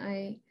 Yeah.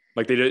 And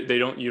like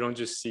you don't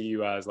just see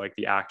you as like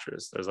the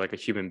actress. There's like a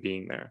human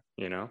being there,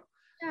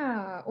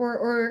 Yeah,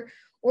 or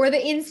the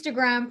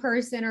Instagram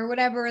person or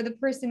whatever, or the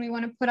person we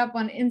want to put up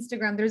on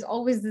Instagram. There's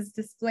always this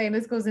display, and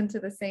this goes into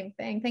the same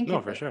thing. Thank you.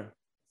 No, for sure.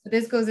 But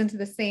this goes into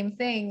the same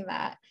thing,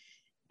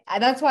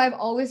 that's why I've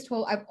always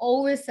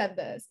said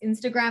this: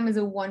 Instagram is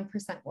a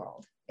 1%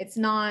 world. It's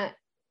not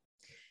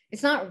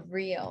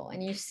real,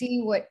 and you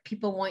see what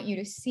people want you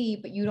to see,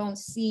 but you don't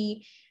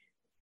see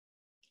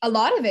a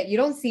lot of it. You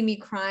don't see me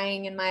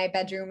crying in my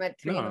bedroom at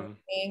 3 a.m,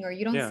 or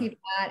you don't see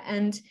that,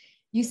 and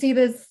you see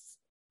this,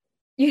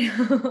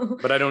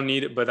 But I don't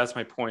need it. But that's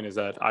my point, is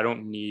that I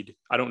don't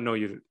know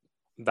you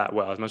that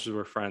well, as much as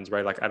we're friends,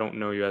 right? Like, I don't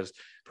know you as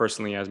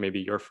personally as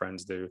maybe your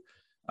friends do,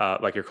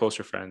 like your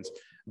closer friends.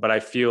 But I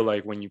feel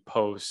like when you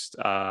post,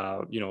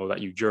 that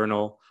you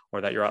journal,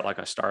 or that you're at like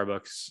a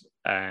Starbucks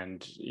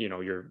and,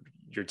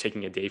 you're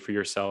taking a day for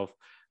yourself,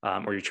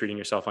 or you're treating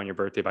yourself on your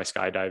birthday by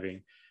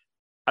skydiving.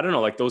 I don't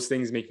know, like, those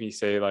things make me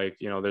say, like,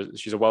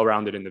 she's a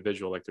well-rounded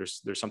individual. Like,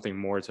 there's something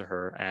more to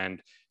her,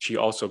 and she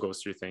also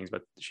goes through things,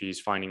 but she's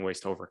finding ways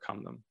to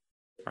overcome them.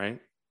 Right.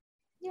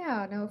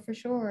 Yeah, no, for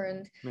sure.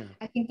 And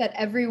I think that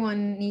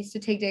everyone needs to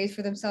take days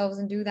for themselves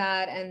and do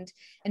that,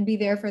 and be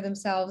there for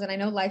themselves. And I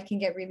know life can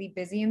get really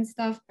busy and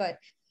stuff, but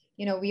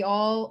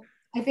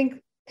I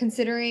think,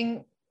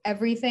 considering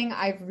everything,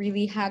 I've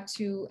really had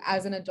to,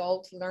 as an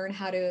adult, learn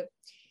how to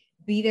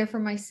be there for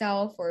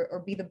myself,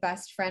 or be the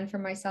best friend for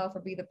myself,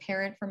 or be the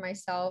parent for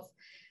myself,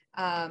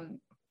 that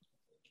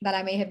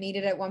I may have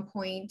needed at one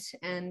point.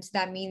 And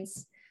that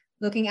means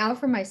looking out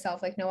for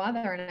myself like no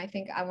other. And I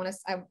think I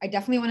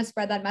definitely want to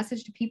spread that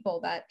message to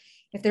people, that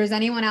if there's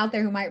anyone out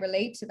there who might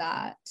relate to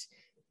that,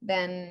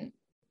 then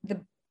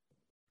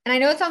and I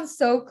know it sounds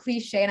so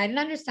cliche, and I didn't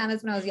understand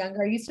this when I was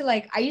younger. I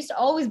used to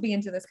always be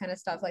into this kind of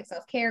stuff, like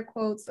self-care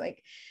quotes,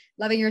 like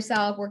loving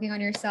yourself, working on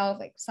yourself,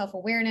 like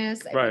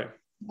self-awareness. Right.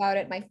 About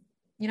it.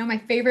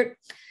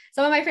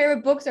 Some of my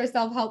favorite books are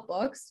self-help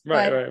books.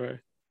 Right. I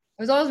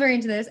was always very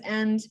into this.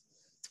 And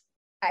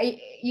I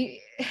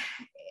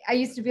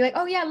used to be like,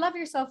 oh yeah, love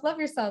yourself, when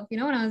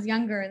I was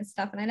younger and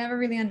stuff. And I never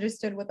really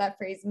understood what that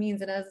phrase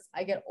means. And as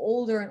I get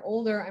older and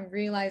older, I'm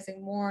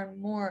realizing more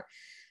and more,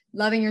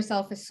 loving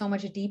yourself is so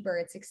much deeper.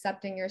 It's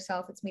accepting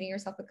yourself. It's meeting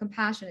yourself with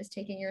compassion. It's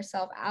taking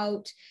yourself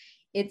out.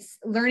 It's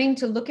learning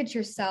to look at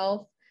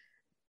yourself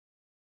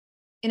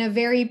in a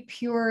very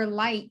pure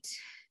light,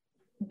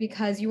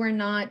 because you are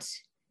not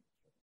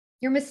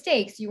your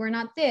mistakes. You are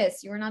not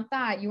this, you are not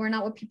that. You are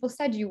not what people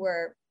said you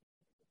were,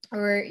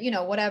 or,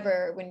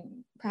 whatever,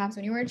 perhaps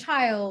when you were a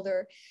child,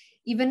 or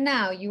even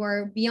now, you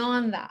are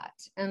beyond that.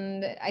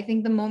 And I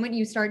think the moment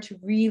you start to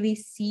really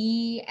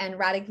see and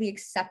radically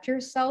accept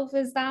yourself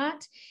as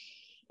that,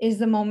 is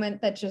the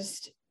moment that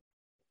just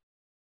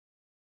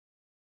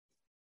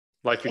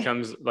life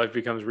becomes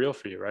real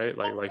for you, right?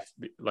 Like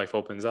life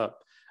opens up.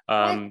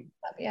 Life, um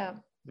yeah.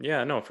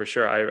 yeah, no, for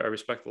sure. I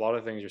respect a lot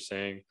of things you're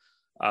saying.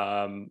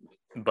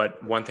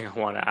 But one thing I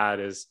want to add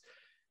is,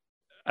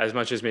 as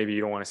much as maybe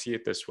you don't want to see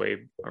it this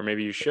way, or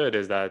maybe you should,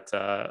 is that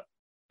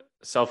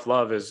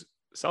self-love is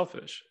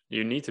selfish.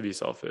 You need to be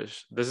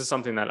selfish. This is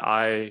something that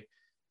as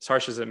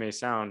harsh as it may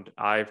sound,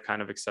 I've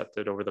kind of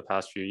accepted over the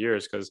past few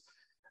years, because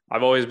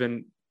I've always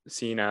been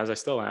seen as, I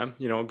still am,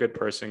 a good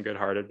person,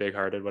 good-hearted,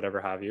 big-hearted,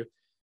 whatever have you.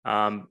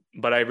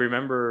 But I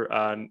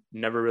remember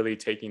never really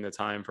taking the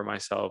time for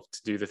myself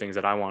to do the things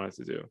that I wanted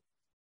to do,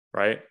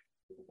 right?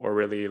 Or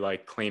really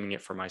like claiming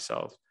it for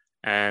myself.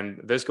 And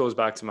this goes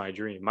back to my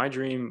dream. My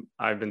dream,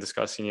 I've been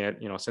discussing it,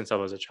 since I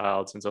was a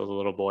child, since I was a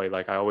little boy.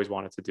 Like, I always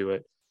wanted to do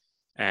it.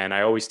 And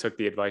I always took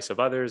the advice of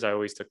others. I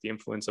always took the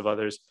influence of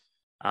others.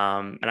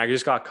 And I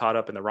just got caught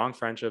up in the wrong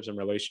friendships and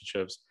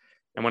relationships.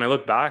 And when I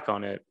look back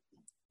on it,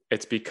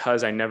 it's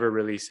because I never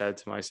really said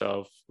to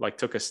myself, like,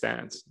 took a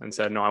stance and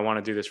said, no, I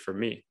want to do this for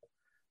me.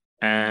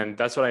 And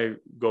that's what I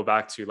go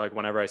back to. Like,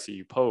 whenever I see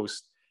you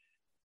post,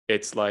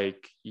 it's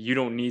like, you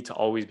don't need to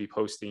always be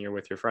posting you're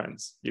with your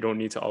friends. You don't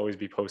need to always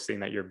be posting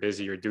that you're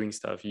busy or doing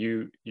stuff.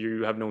 You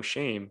have no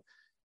shame,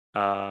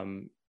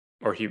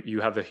 or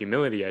you have the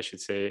humility, I should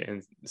say,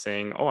 in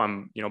saying, oh,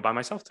 I'm by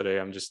myself today.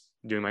 I'm just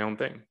doing my own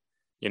thing,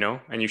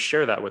 and you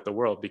share that with the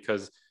world,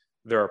 because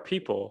there are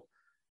people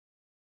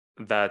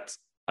that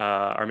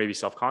are maybe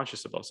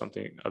self-conscious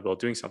about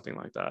doing something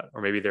like that,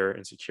 or maybe they're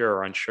insecure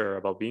or unsure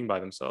about being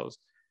by themselves.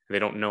 They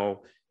don't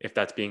know if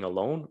that's being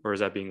alone or is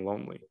that being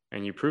lonely.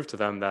 And you prove to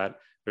them that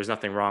there's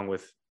nothing wrong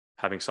with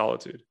having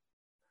solitude.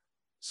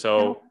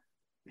 So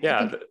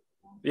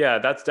yeah,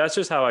 that's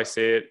just how I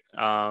say it.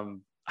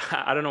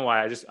 I don't know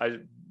why.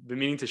 I've been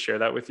meaning to share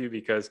that with you,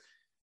 because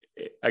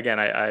again,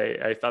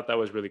 I thought that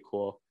was really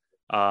cool,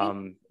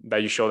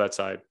 that you show that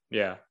side.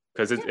 Yeah,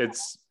 because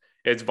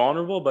it's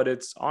vulnerable, but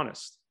it's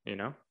honest,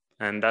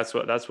 and that's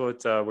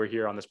what we're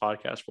here on this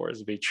podcast for, is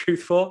to be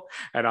truthful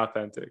and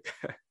authentic.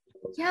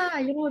 Yeah,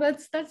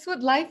 that's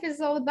what life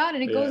is all about,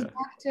 and it goes Yeah,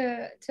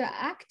 back to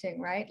acting,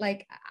 right?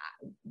 Like,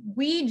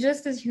 we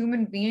just as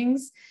human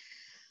beings,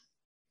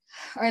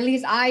 or at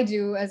least I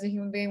do as a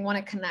human being, want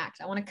to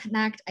connect. I want to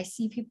connect. I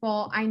see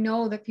people, I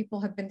know that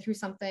people have been through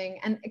something.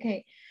 And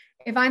okay,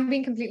 if I'm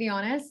being completely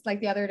honest,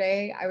 like the other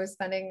day I was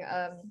spending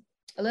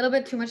a little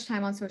bit too much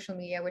time on social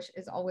media, which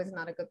is always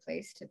not a good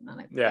place to not.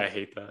 yeah, I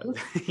hate that.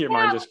 Your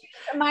Yeah,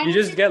 mind you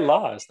just get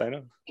lost. I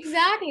know.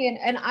 exactly.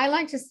 And I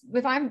like to,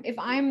 if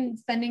I'm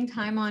spending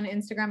time on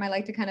Instagram, I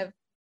like to kind of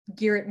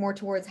gear it more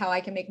towards how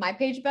I can make my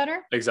page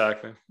better,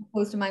 Exactly.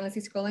 opposed to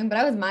mindlessly scrolling. But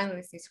I was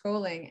mindlessly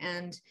scrolling,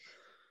 and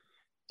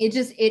it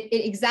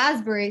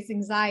exasperates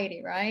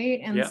anxiety,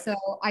 right? And Yeah. so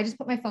I just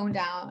put my phone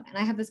down, and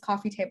I have this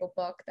coffee table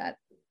book that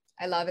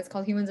I love. It's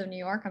called Humans of New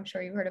York. I'm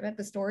sure you've heard of it.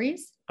 The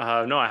stories.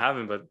 No, I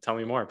haven't, but tell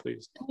me more,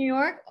 please. New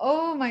York.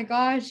 Oh my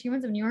gosh,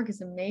 Humans of New York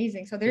is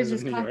amazing. So there's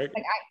Humans this of New coffee, York.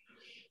 like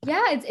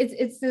yeah,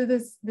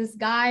 it's this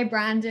guy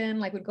Brandon,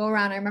 like, would go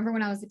around. I remember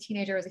when I was a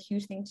teenager, it was a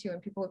huge thing too,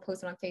 and people would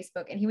post it on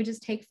Facebook, and he would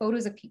just take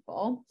photos of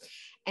people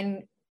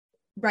and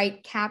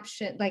write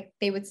caption, like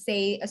they would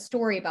say a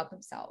story about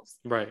themselves.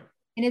 Right.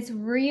 And it's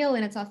real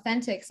and it's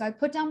authentic. So I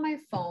put down my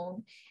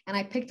phone and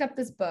I picked up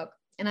this book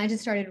and I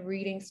just started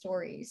reading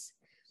stories.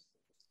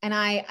 And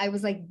I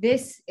was like,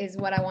 this is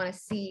what I want to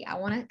see. I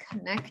want to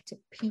connect to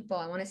people.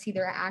 I want to see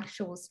their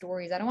actual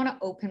stories. I don't want to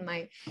open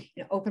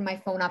my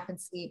phone up and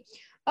see,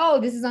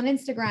 oh, this is on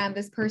Instagram.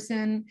 This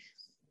person,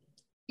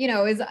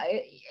 is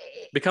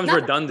Becomes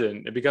not.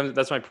 redundant.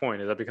 That's my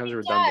point, is that becomes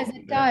redundant.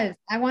 It does.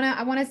 I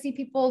want to see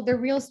people, their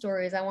real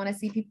stories. I want to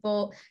see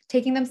people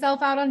taking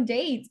themselves out on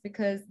dates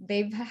because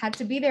they've had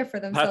to be there for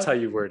themselves. That's how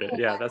you word it.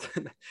 Yeah, that's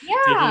taking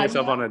Yeah.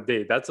 yourself on a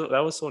date. That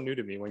was so new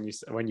to me when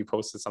you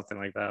posted something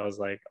like that. I was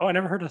like, oh, I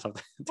never heard of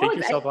something. Take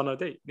yourself on a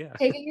date. Yeah.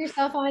 Taking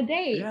yourself on a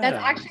date. Yeah.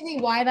 That's actually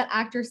why that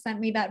actor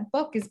sent me that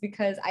book, is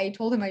because I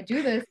told him I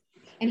do this.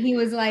 And he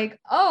was like,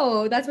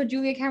 oh, that's what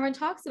Julia Cameron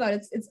talks about.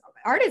 It's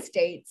artist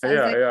dates.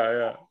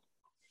 Yeah.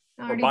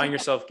 Or buying Do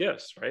yourself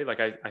gifts, right? Like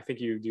I think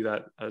you do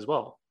that as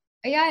well.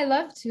 Yeah, I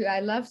love to.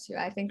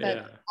 I think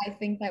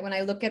that when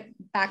I look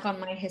back on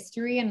my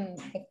history and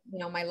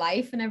my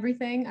life and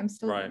everything, I'm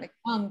still Right. like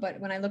young, but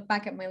when I look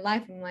back at my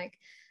life, I'm like,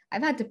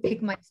 I've had to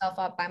pick myself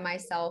up by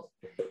myself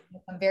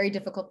with some very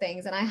difficult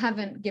things, and I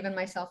haven't given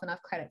myself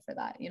enough credit for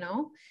that.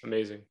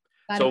 Amazing.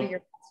 Gotta be your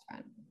best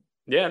friend.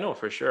 Yeah, no,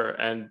 for sure.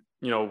 And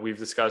we've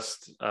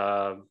discussed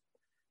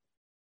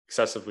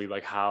excessively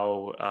like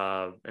how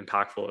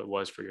impactful it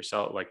was for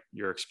yourself, like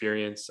your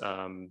experience,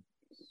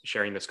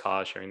 sharing this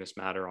cause, sharing this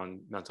matter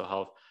on mental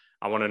health.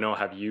 I want to know,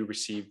 have you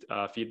received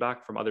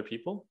feedback from other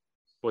people?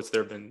 What's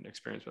their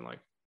experience been like?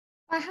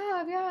 I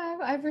have, yeah,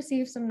 I've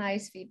received some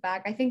nice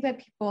feedback. I think that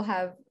people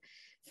have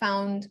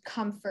found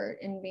comfort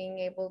in being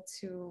able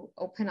to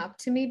open up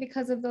to me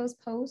because of those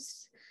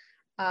posts.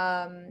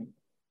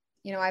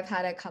 I've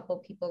had a couple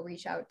people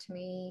reach out to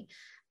me,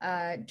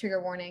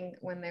 trigger warning,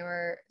 when they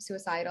were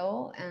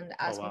suicidal and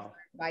ask me for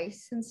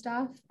advice and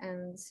stuff.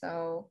 And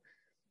so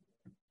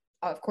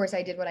of course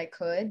I did what I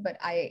could, but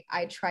I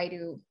try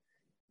to,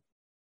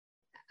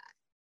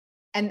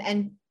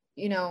 and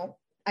you know,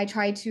 I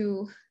try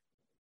to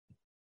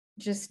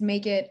just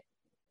make it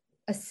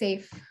a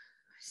safe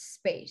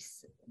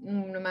space,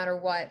 no matter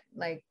what.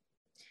 Like,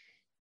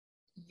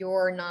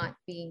 you're not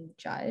being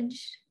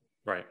judged,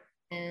 Right.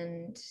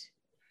 and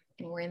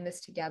we're in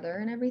this together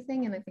and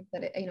everything. And I think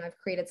that you know, I've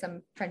created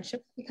some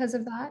friendships because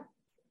of that,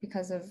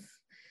 because of,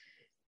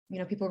 you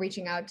know, people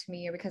reaching out to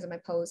me, or because of my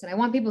posts. And I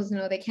want people to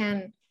know they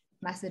can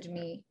message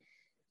me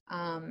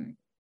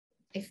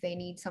if they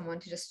need someone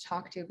to just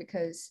talk to,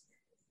 because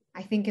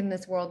I think in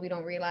this world we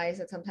don't realize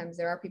that sometimes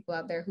there are people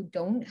out there who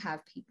don't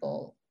have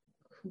people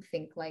who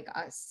think like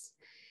us.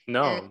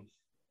 No. And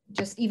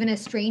just even a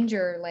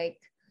stranger, like,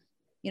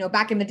 you know,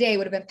 back in the day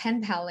would have been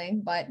pen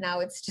paling, but now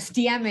it's just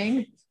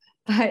DMing.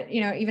 But, you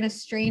know, even a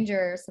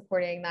stranger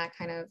supporting that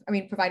kind of, I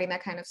mean, providing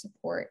that kind of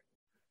support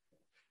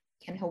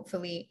can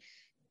hopefully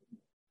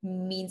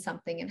mean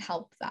something and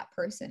help that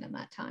person in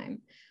that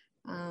time.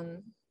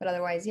 But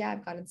otherwise, yeah,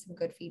 I've gotten some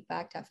good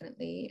feedback,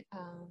 definitely.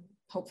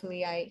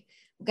 Hopefully I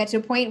get to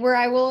a point where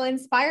I will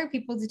inspire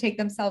people to take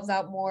themselves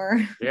out more.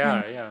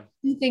 Yeah. Yeah.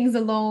 Do things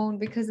alone,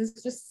 because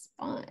it's just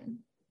fun.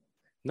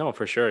 No,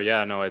 for sure.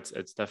 Yeah, no, it's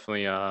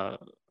definitely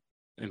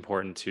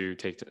important to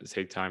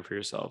take time for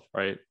yourself,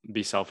 right?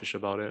 Be selfish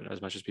about it.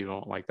 As much as people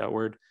don't like that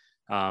word,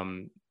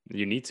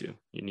 you need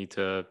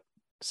to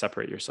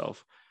separate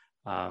yourself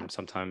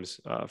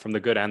sometimes from the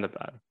good and the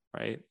bad,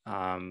 right?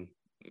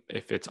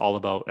 If it's all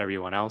about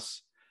everyone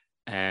else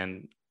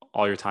and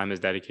all your time is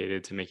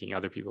dedicated to making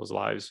other people's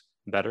lives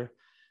better,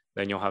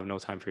 then you'll have no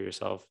time for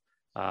yourself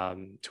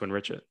to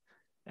enrich it.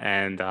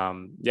 And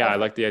yeah, I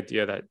like the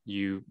idea that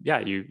you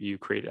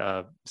create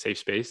a safe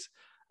space,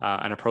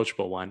 an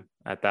approachable one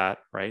at that,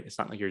 right? It's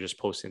not like you're just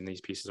posting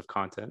these pieces of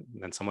content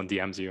and then someone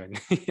DMs you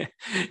and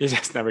you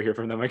just never hear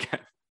from them again.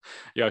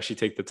 You actually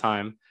take the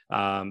time,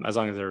 as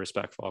long as they're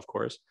respectful, of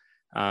course,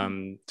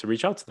 to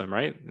reach out to them,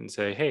 right? And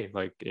say, hey,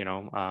 like, you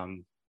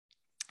know,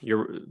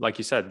 you're, like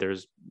you said,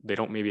 they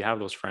don't maybe have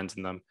those friends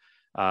in them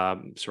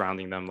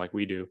surrounding them like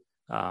we do,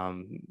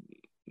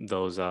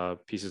 those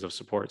pieces of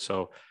support.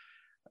 So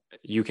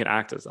you can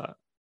act as that,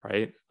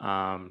 right?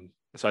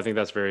 So I think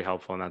that's very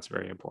helpful and that's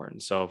very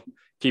important. So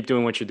keep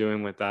doing what you're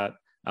doing with that.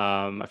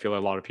 I feel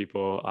like a lot of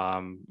people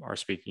are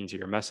speaking to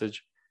your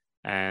message,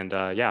 and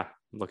yeah,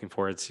 I'm looking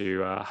forward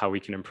to how we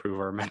can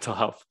improve our mental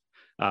health.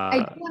 I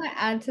do want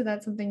to add to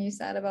that something you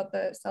said about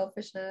the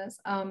selfishness.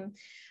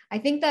 I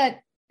think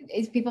that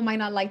people might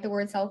not like the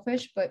word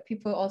selfish, but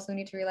people also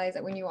need to realize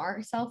that when you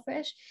are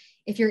selfish,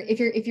 if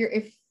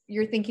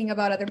you're thinking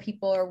about other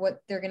people or what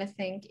they're going to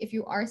think, if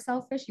you are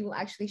selfish, you will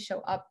actually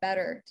show up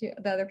better to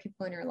the other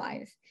people in your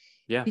life.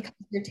 Yeah. Because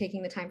you're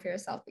taking the time for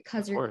yourself,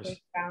 because Of you're course.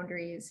 creating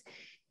boundaries,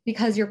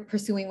 because you're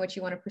pursuing what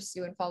you want to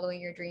pursue and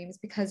following your dreams,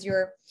 because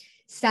you're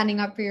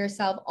standing up for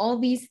yourself. All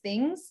these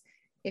things,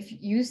 if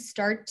you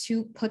start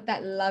to put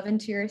that love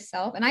into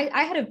yourself, and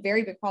I had a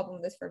very big problem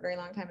with this for a very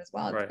long time as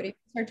well, Right. but if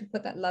you start to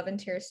put that love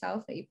into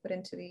yourself that you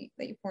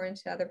pour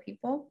into other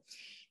people,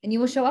 and you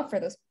will show up for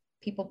those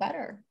people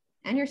better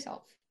and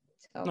yourself.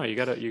 So No, you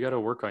gotta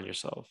work on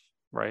yourself,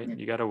 right? yeah.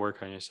 You gotta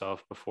work on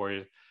yourself before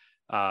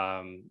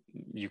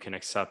you can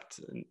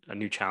accept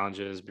new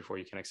challenges, before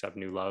you can accept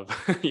new love.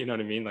 You know what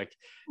I mean? Like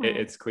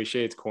it's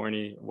cliche, it's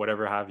corny,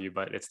 whatever have you,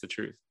 but it's the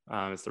truth.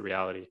 It's the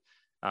reality.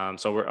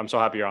 So I'm so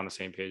happy you're on the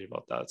same page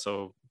about that.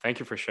 So thank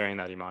you for sharing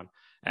that, Iman,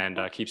 and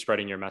keep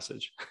spreading your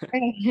message.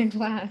 I'm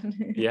glad.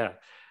 Yeah.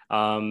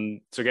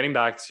 So getting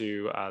back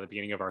to the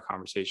beginning of our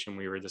conversation,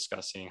 we were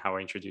discussing how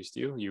I introduced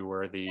you. You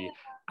were the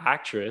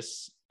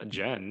actress,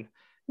 Jen,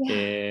 Yeah.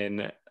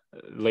 in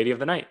Lady of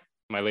the Night,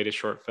 my latest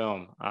short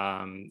film.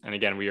 And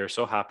again, we are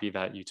so happy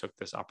that you took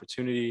this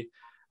opportunity.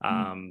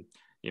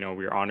 You know,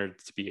 we are honored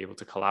to be able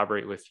to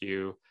collaborate with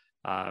you.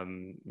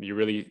 You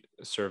really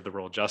served the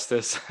role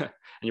justice and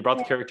you brought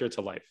the character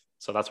to life.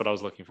 So that's what I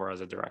was looking for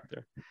as a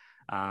director.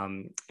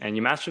 And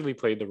you masterfully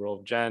played the role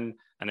of Jen,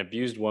 an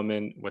abused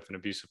woman with an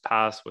abusive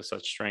past with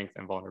such strength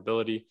and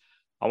vulnerability.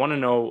 I want to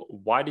know,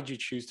 why did you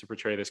choose to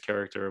portray this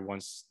character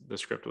once the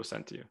script was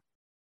sent to you?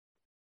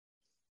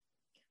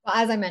 Well,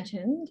 as I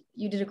mentioned,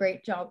 you did a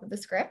great job with the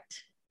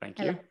script. Thank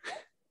you.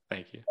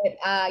 Thank you.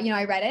 You know,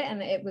 I read it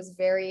and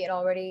it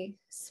already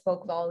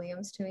spoke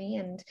volumes to me.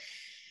 And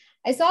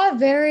I saw a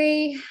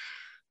very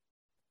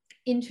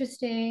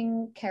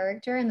interesting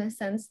character in the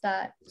sense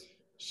that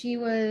she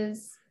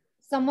was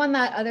someone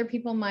that other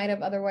people might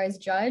have otherwise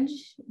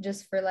judged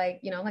just for, like,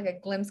 you know, like a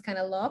glimpse kind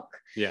of look.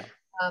 Yeah.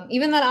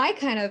 Even that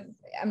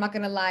I'm not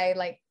going to lie,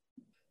 like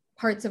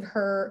parts of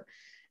her,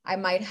 I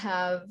might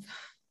have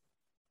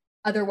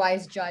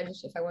otherwise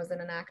judged if I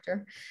wasn't an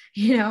actor,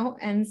 you know?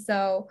 And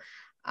so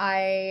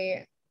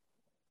I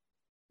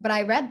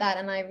read that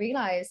and I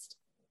realized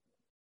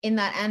in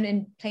that, and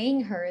in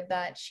playing her,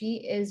 that she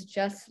is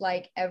just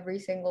like every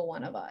single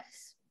one of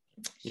us.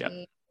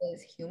 She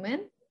is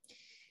human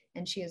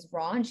and she is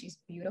raw and she's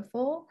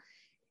beautiful.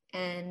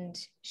 And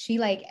she,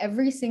 like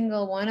every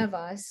single one of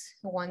us,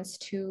 wants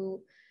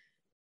to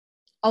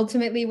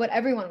ultimately what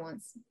everyone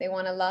wants. They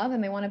want to love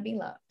and they want to be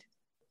loved.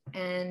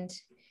 And,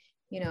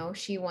 you know,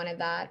 she wanted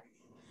that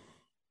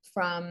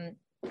from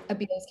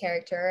Abiel's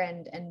character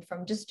and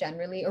from just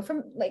generally, or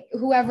from like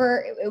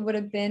whoever it would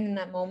have been in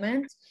that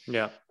moment.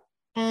 Yeah.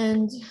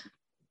 And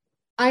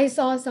I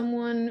saw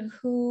someone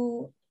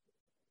who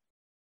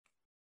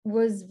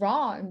was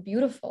raw and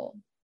beautiful,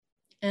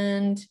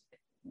 and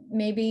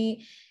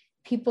maybe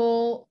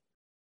people,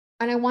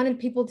 and I wanted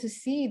people to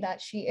see that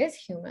she is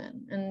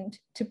human, and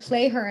to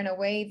play her in a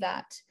way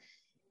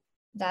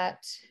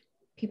that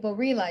people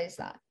realize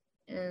that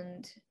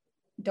and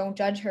don't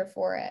judge her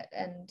for it.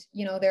 And,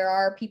 you know, there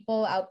are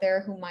people out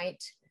there who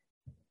might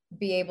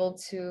be able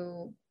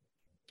to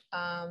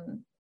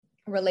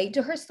relate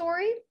to her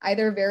story,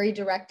 either very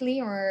directly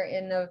or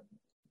in a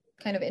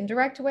kind of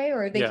indirect way,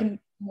 or they can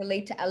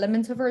relate to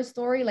elements of her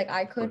story, like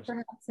I could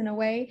perhaps in a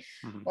way,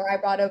 or I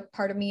brought a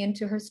part of me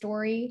into her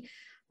story.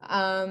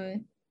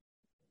 And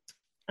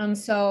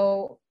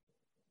so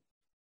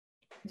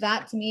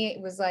that to me,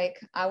 it was like,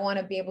 I want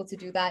to be able to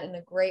do that in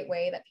a great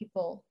way that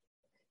people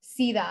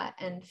see that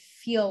and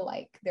feel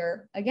like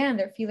their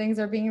feelings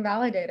are being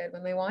validated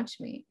when they watch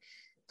me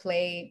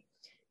play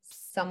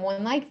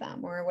someone like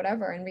them or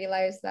whatever, and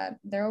realize that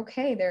they're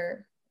okay,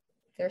 they're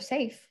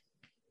safe.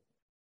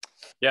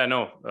 Yeah,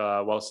 no,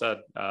 well said.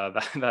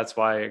 That's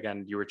why,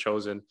 again, you were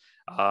chosen.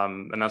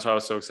 And that's why I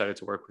was so excited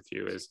to work with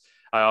you. Is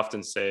I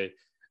often say,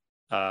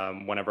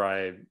 whenever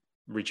I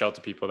reach out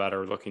to people that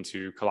are looking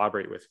to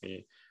collaborate with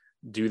me,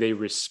 do they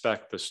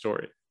respect the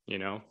story? You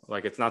know,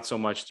 like, it's not so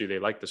much do they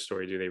like the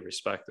story, do they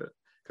respect it?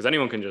 Because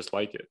anyone can just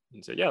like it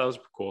and say, yeah, that was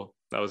cool,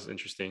 that was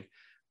interesting.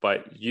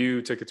 But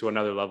you took it to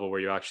another level where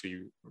you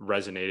actually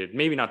resonated,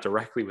 maybe not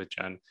directly with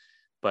Jen,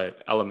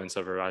 but elements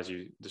of her, as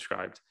you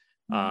described.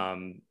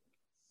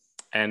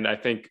 And I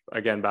think,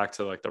 again, back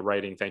to like the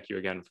writing, thank you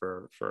again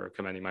for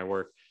commending my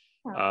work.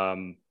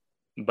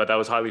 But that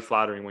was highly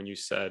flattering when you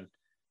said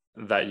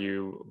that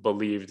you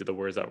believed the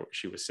words that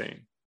she was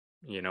saying.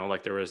 You know,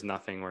 like there was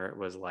nothing where it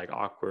was like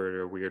awkward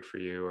or weird for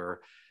you,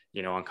 or,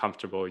 you know,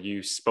 uncomfortable.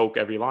 You spoke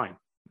every line,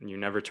 and you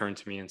never turned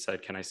to me and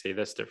said, can I say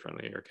this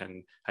differently? Or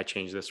can I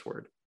change this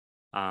word?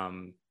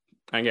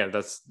 Again,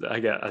 that's, I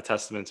get a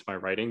testament to my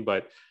writing,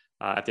 but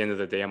at the end of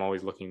the day, I'm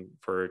always looking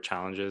for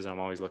challenges. I'm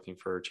always looking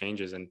for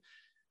changes, and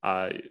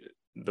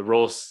the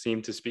roles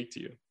seem to speak to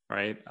you.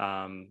 Right.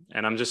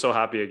 And I'm just so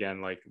happy,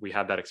 again, like we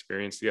had that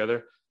experience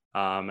together,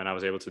 and I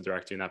was able to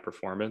direct you in that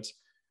performance.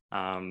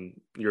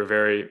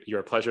 You're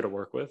a pleasure to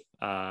work with,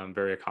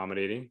 very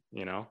accommodating,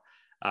 you know,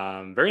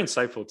 very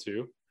insightful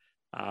too,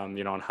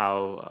 you know, on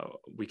how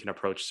we can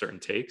approach certain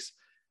takes.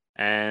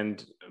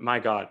 And my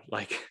God,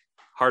 like,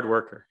 hard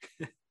worker.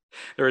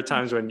 There were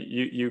times when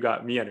you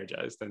got me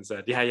energized and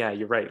said, yeah,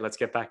 you're right. Let's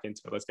get back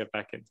into it. Let's get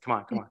back in.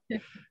 Come on.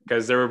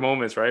 Because there were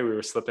moments, right? We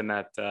were slipping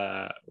that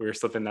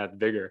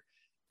vigor,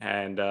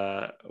 and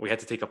we had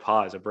to take a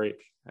pause, a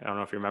break. I don't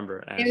know if you remember.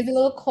 And it was a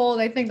little cold.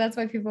 I think that's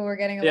why people were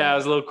getting it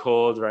was a little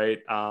cold, right?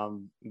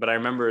 But I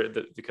remember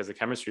because the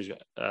chemistry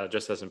is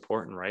just as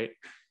important, right?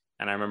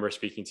 And I remember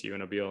speaking to you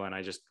and Abiel, and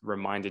I just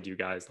reminded you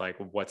guys like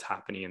what's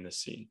happening in this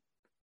scene,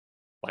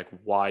 like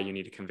why you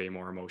need to convey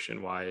more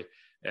emotion, why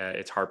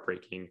it's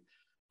heartbreaking,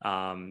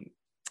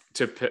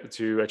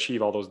 to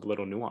achieve all those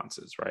little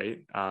nuances,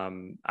 right?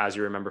 As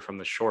you remember from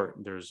the short,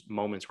 there's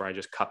moments where I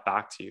just cut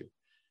back to you,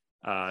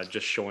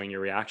 just showing your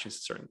reactions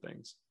to certain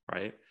things,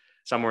 right?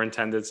 Some were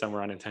intended, some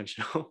were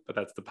unintentional, but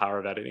that's the power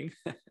of editing.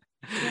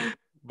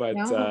 But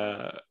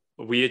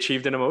we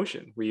achieved an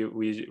emotion.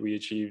 We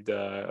achieved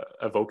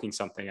evoking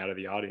something out of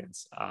the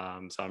audience.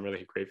 So I'm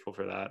really grateful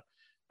for that.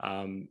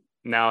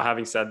 Now,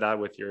 having said that,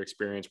 with your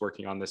experience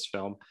working on this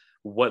film,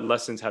 what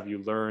lessons have you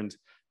learned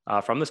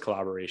from this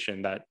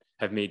collaboration that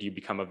have made you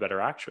become a better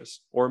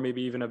actress, or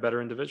maybe even a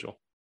better individual?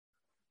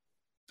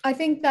 I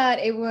think that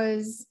it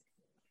was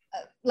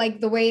like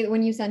the way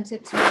when you sent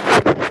it to me,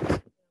 when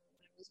it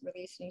was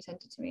released and you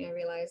sent it to me, I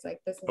realized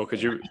like this is. Oh,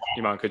 could you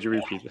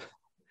repeat it?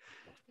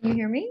 Can you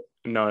hear me?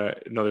 No,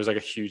 there's like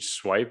a huge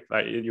swipe.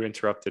 You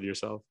interrupted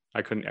yourself.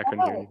 I couldn't hear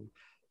anything.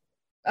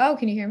 Oh,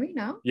 can you hear me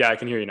now? Yeah, I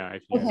can hear you now.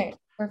 Okay,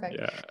 perfect.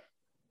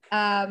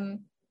 Yeah.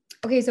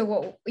 Okay,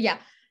 so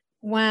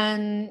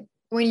when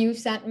you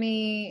sent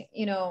me,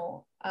 you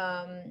know,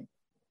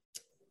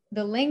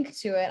 the link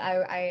to it,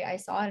 I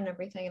saw it and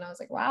everything, and I was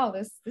like, wow,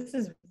 this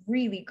is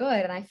really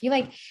good. And I feel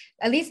like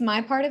at least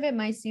my part of it,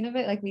 my scene of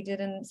it, like we did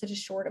in such a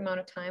short amount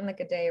of time,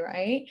 like a day,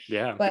 right?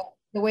 Yeah. But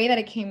the way that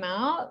it came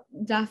out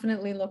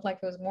definitely looked like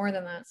it was more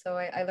than that. So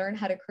I learned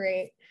how to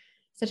create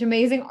such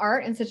amazing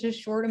art in such a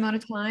short amount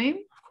of time.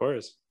 Of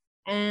course.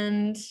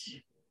 And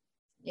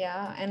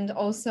yeah, and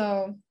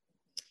also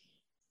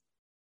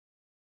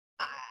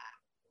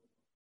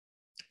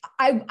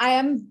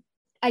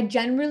I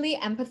generally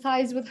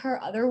empathize with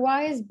her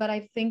otherwise, but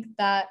I think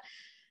that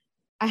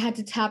I had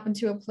to tap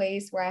into a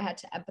place where I had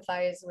to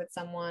empathize with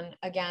someone,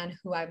 again,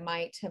 who I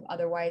might have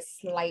otherwise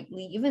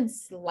slightly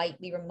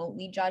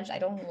remotely judged. I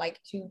don't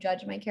like to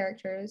judge my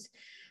characters.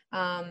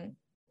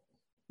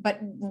 but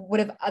would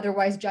have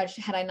otherwise judged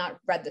had I not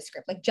read the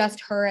script, like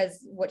just her as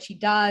what she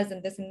does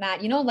and this and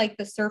that, you know, like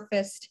the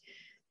surfaced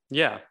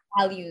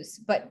values.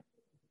 But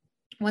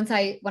once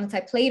I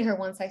played her,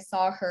 once I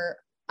saw her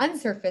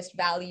unsurfaced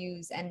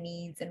values and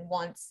needs and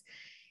wants,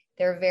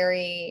 they're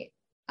very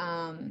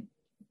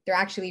they're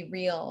actually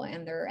real,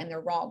 and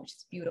they're raw, which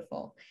is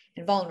beautiful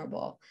and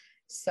vulnerable.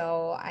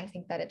 So I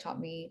think that it taught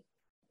me,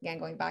 again,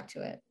 going back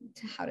to it,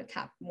 to how to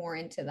tap more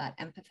into that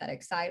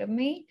empathetic side of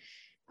me,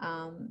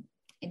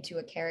 into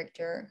a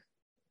character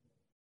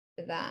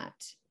that,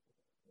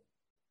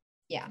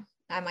 yeah,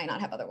 I might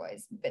not have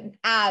otherwise been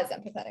as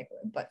empathetic,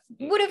 but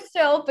would have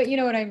still, but you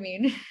know what I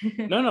mean?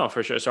 No,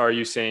 for sure. So are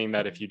you saying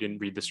that if you didn't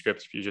read the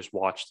script, if you just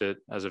watched it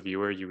as a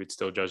viewer, you would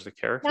still judge the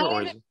character? Not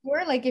Or even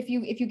sure, like if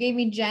you gave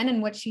me Jen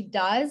and what she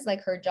does,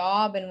 like her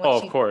job and what oh,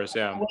 she of course,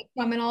 yeah,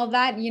 from and all of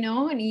that, you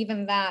know, and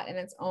even that in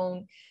its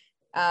own,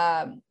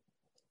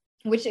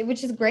 which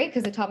is great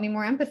because it taught me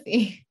more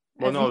empathy.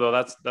 well, no, though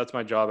that's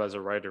my job as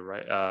a writer,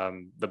 right?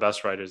 The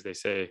best writers, they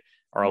say,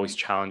 are always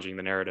challenging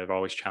the narrative,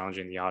 always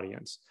challenging the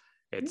audience.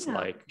 It's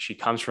like she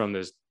comes from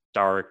this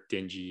dark,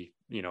 dingy,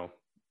 you know,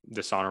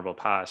 dishonorable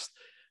past.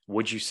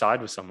 Would you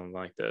side with someone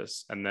like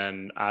this? And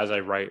then as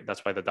I write,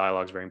 that's why the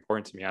dialogue is very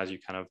important to me, as you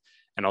kind of,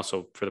 and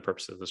also for the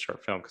purpose of the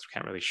short film, because we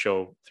can't really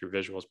show through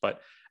visuals,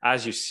 but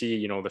as you see,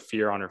 you know, the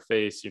fear on her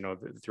face, you know,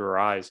 through her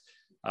eyes,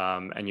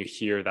 and you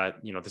hear that,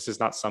 you know, this is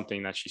not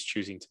something that she's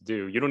choosing to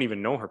do. You don't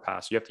even know her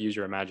past. You have to use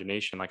your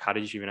imagination. Like, how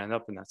did she even end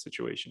up in that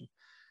situation?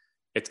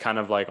 It's kind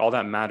of like all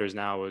that matters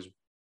now is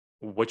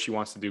what she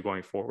wants to do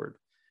going forward.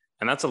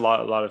 And that's a lot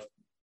of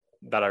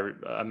that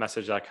a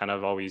message that kind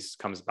of always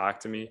comes back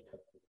to me.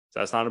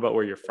 So it's not about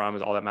where you're from,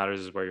 is all that matters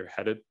is where you're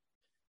headed.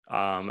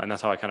 And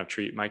that's how I kind of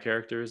treat my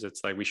characters.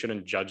 It's like, we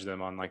shouldn't judge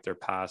them on like their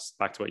past.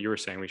 Back to what you were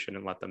saying, we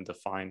shouldn't let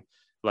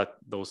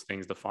those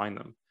things define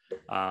them.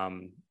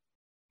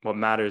 What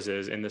matters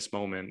is, in this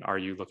moment, are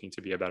you looking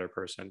to be a better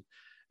person?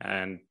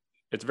 And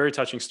it's a very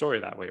touching story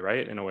that way,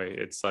 right? In a way,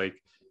 it's like,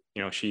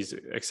 you know, she's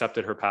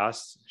accepted her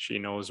past. She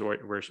knows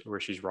where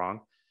she's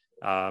wrong.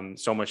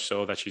 So much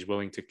so that she's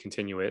willing to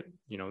continue it,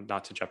 you know,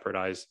 not to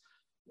jeopardize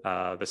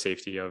the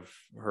safety of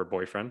her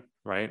boyfriend,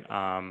 right?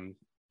 And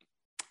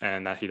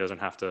that he doesn't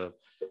have to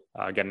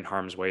get in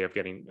harm's way of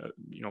getting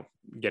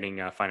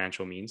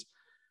financial means.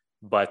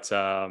 But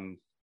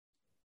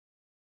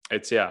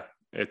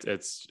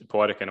it's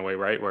poetic in a way,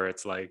 right? Where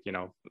it's like, you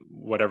know,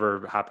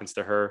 whatever happens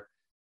to her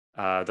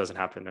doesn't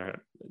happen to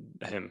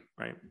him,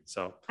 right?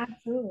 So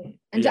absolutely.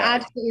 And to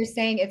add to what you're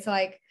saying, it's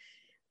like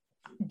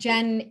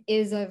Jen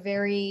is a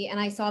very, and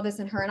I saw this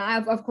in her,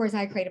 and of course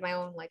I created my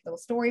own like little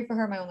story for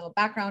her, my own little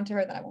background to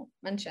her that I won't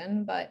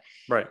mention, but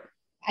right.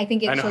 I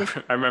think it shows.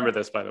 I remember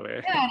this, by the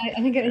way. Yeah,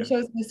 I think it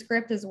shows in the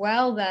script as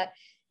well that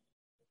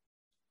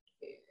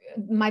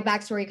my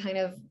backstory kind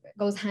of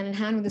goes hand in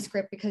hand with the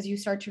script, because you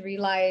start to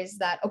realize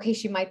that, okay,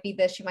 she might be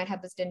this, she might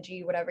have this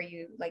dingy, whatever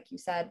you, like you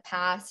said,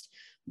 past,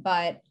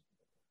 but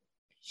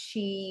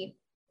she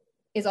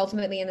is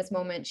ultimately in this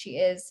moment, she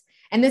is,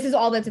 and this is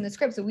all that's in the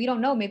script. So we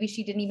don't know, maybe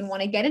she didn't even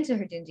want to get into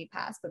her dingy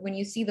past, but when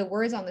you see the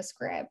words on the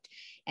script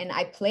and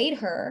I played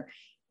her,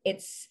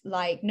 it's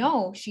like,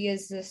 no, she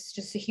is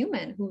just a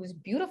human who's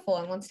beautiful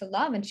and wants to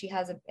love. And she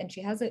has a,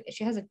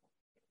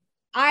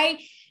 I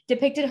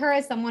depicted her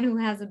as someone who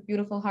has a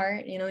beautiful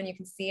heart, you know, and you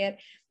can see it.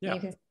 Yeah. You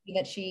can see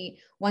that she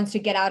wants to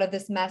get out of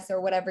this mess or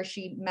whatever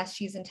mess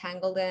she's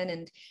entangled in.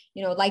 And,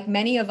 you know, like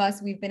many of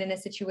us, we've been in a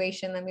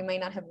situation that we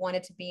might not have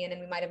wanted to be in, and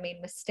we might have made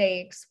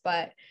mistakes,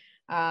 but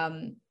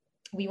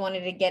we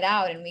wanted to get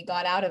out, and we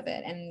got out of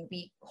it, and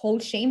we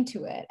hold shame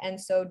to it.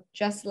 And so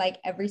just like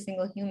every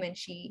single human,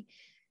 she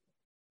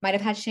might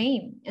have had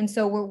shame. And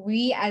so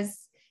we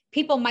as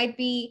people might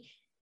be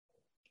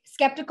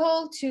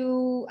skeptical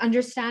to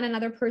understand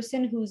another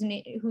person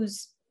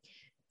whose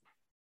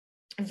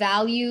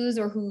values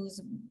or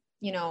whose,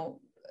 you know,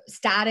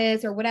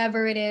 status or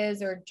whatever it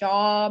is, or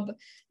job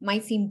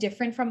might seem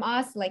different from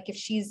us. Like if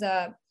she's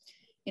a,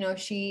 you know, if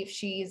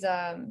she's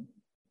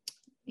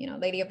you know,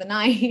 lady of the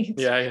night,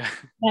 yeah,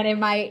 then it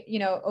might, you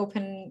know,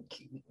 open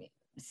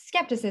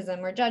skepticism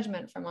or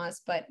judgment from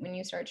us. But when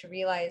you start to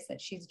realize that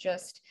she's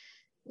just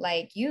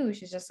like you,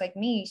 she's just like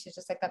me, she's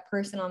just like that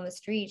person on the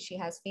street, she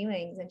has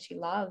feelings and she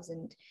loves,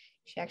 and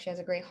she actually has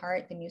a great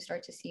heart, then you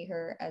start to see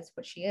her as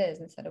what she is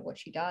instead of what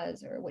she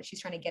does or what she's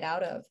trying to get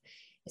out of,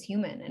 as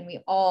human. And we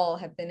all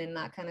have been in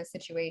that kind of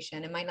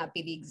situation. It might not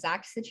be the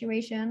exact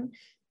situation,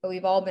 but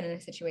we've all been in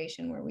a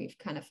situation where we've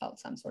kind of felt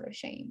some sort of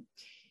shame.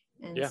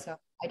 And so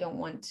I don't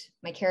want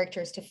my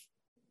characters to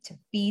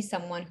be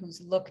someone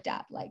who's looked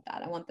at like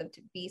that. I want them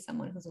to be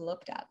someone who's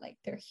looked at like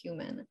they're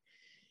human.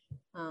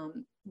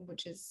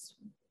 Which is,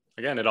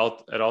 again, it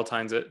all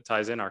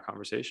ties in our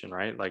conversation,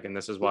 right? Like, and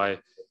this is why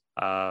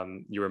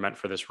you were meant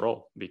for this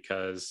role,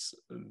 because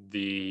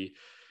the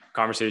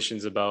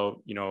conversations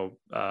about, you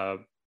know,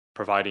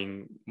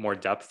 providing more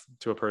depth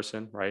to a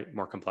person, right?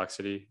 More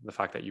complexity. The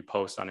fact that you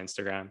post on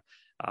Instagram,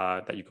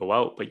 that you go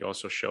out, but you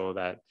also show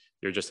that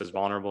you're just as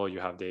vulnerable. You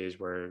have days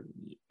where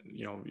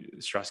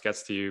stress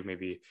gets to you,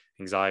 maybe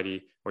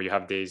anxiety, or you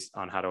have days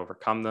on how to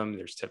overcome them.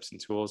 There's tips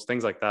and tools,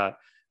 things like that.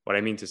 What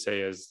I mean to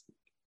say is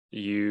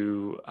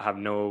you have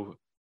no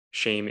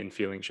shame in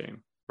feeling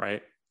shame,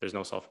 right? There's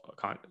no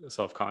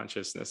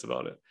self-consciousness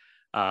about it.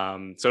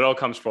 So it all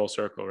comes full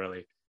circle,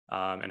 really,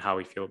 and how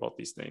we feel about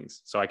these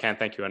things. So I can't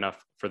thank you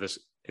enough for this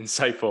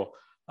insightful,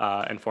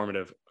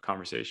 informative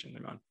conversation,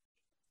 Iman.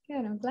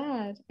 Good. I'm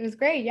glad. It was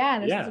great.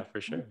 Yeah. For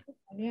sure.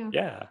 Yeah.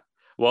 Yeah.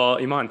 Well,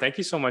 Iman, thank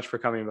you so much for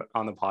coming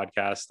on the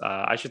podcast.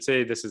 I should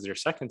say this is your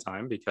second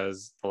time,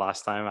 because the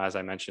last time, as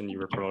I mentioned, you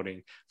were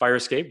promoting Fire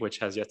Escape, which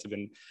has yet to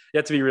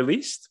be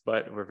released,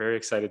 but we're very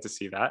excited to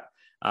see that.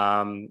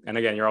 And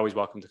again, you're always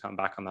welcome to come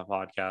back on the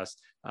podcast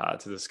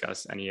to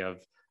discuss any of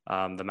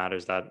the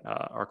matters that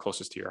are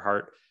closest to your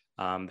heart,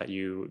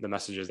 the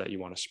messages that you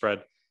want to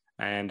spread.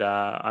 And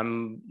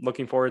I'm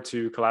looking forward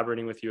to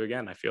collaborating with you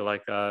again. I feel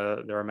like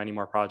there are many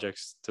more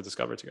projects to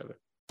discover together.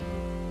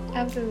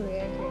 Absolutely,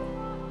 I agree.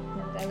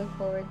 And I look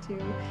forward to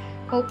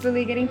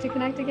hopefully getting to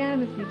connect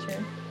again in the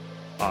future.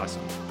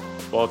 Awesome.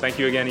 Well, thank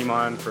you again,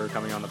 Iman, for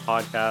coming on the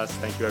podcast.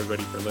 Thank you,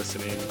 everybody, for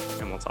listening,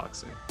 and we'll talk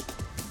soon.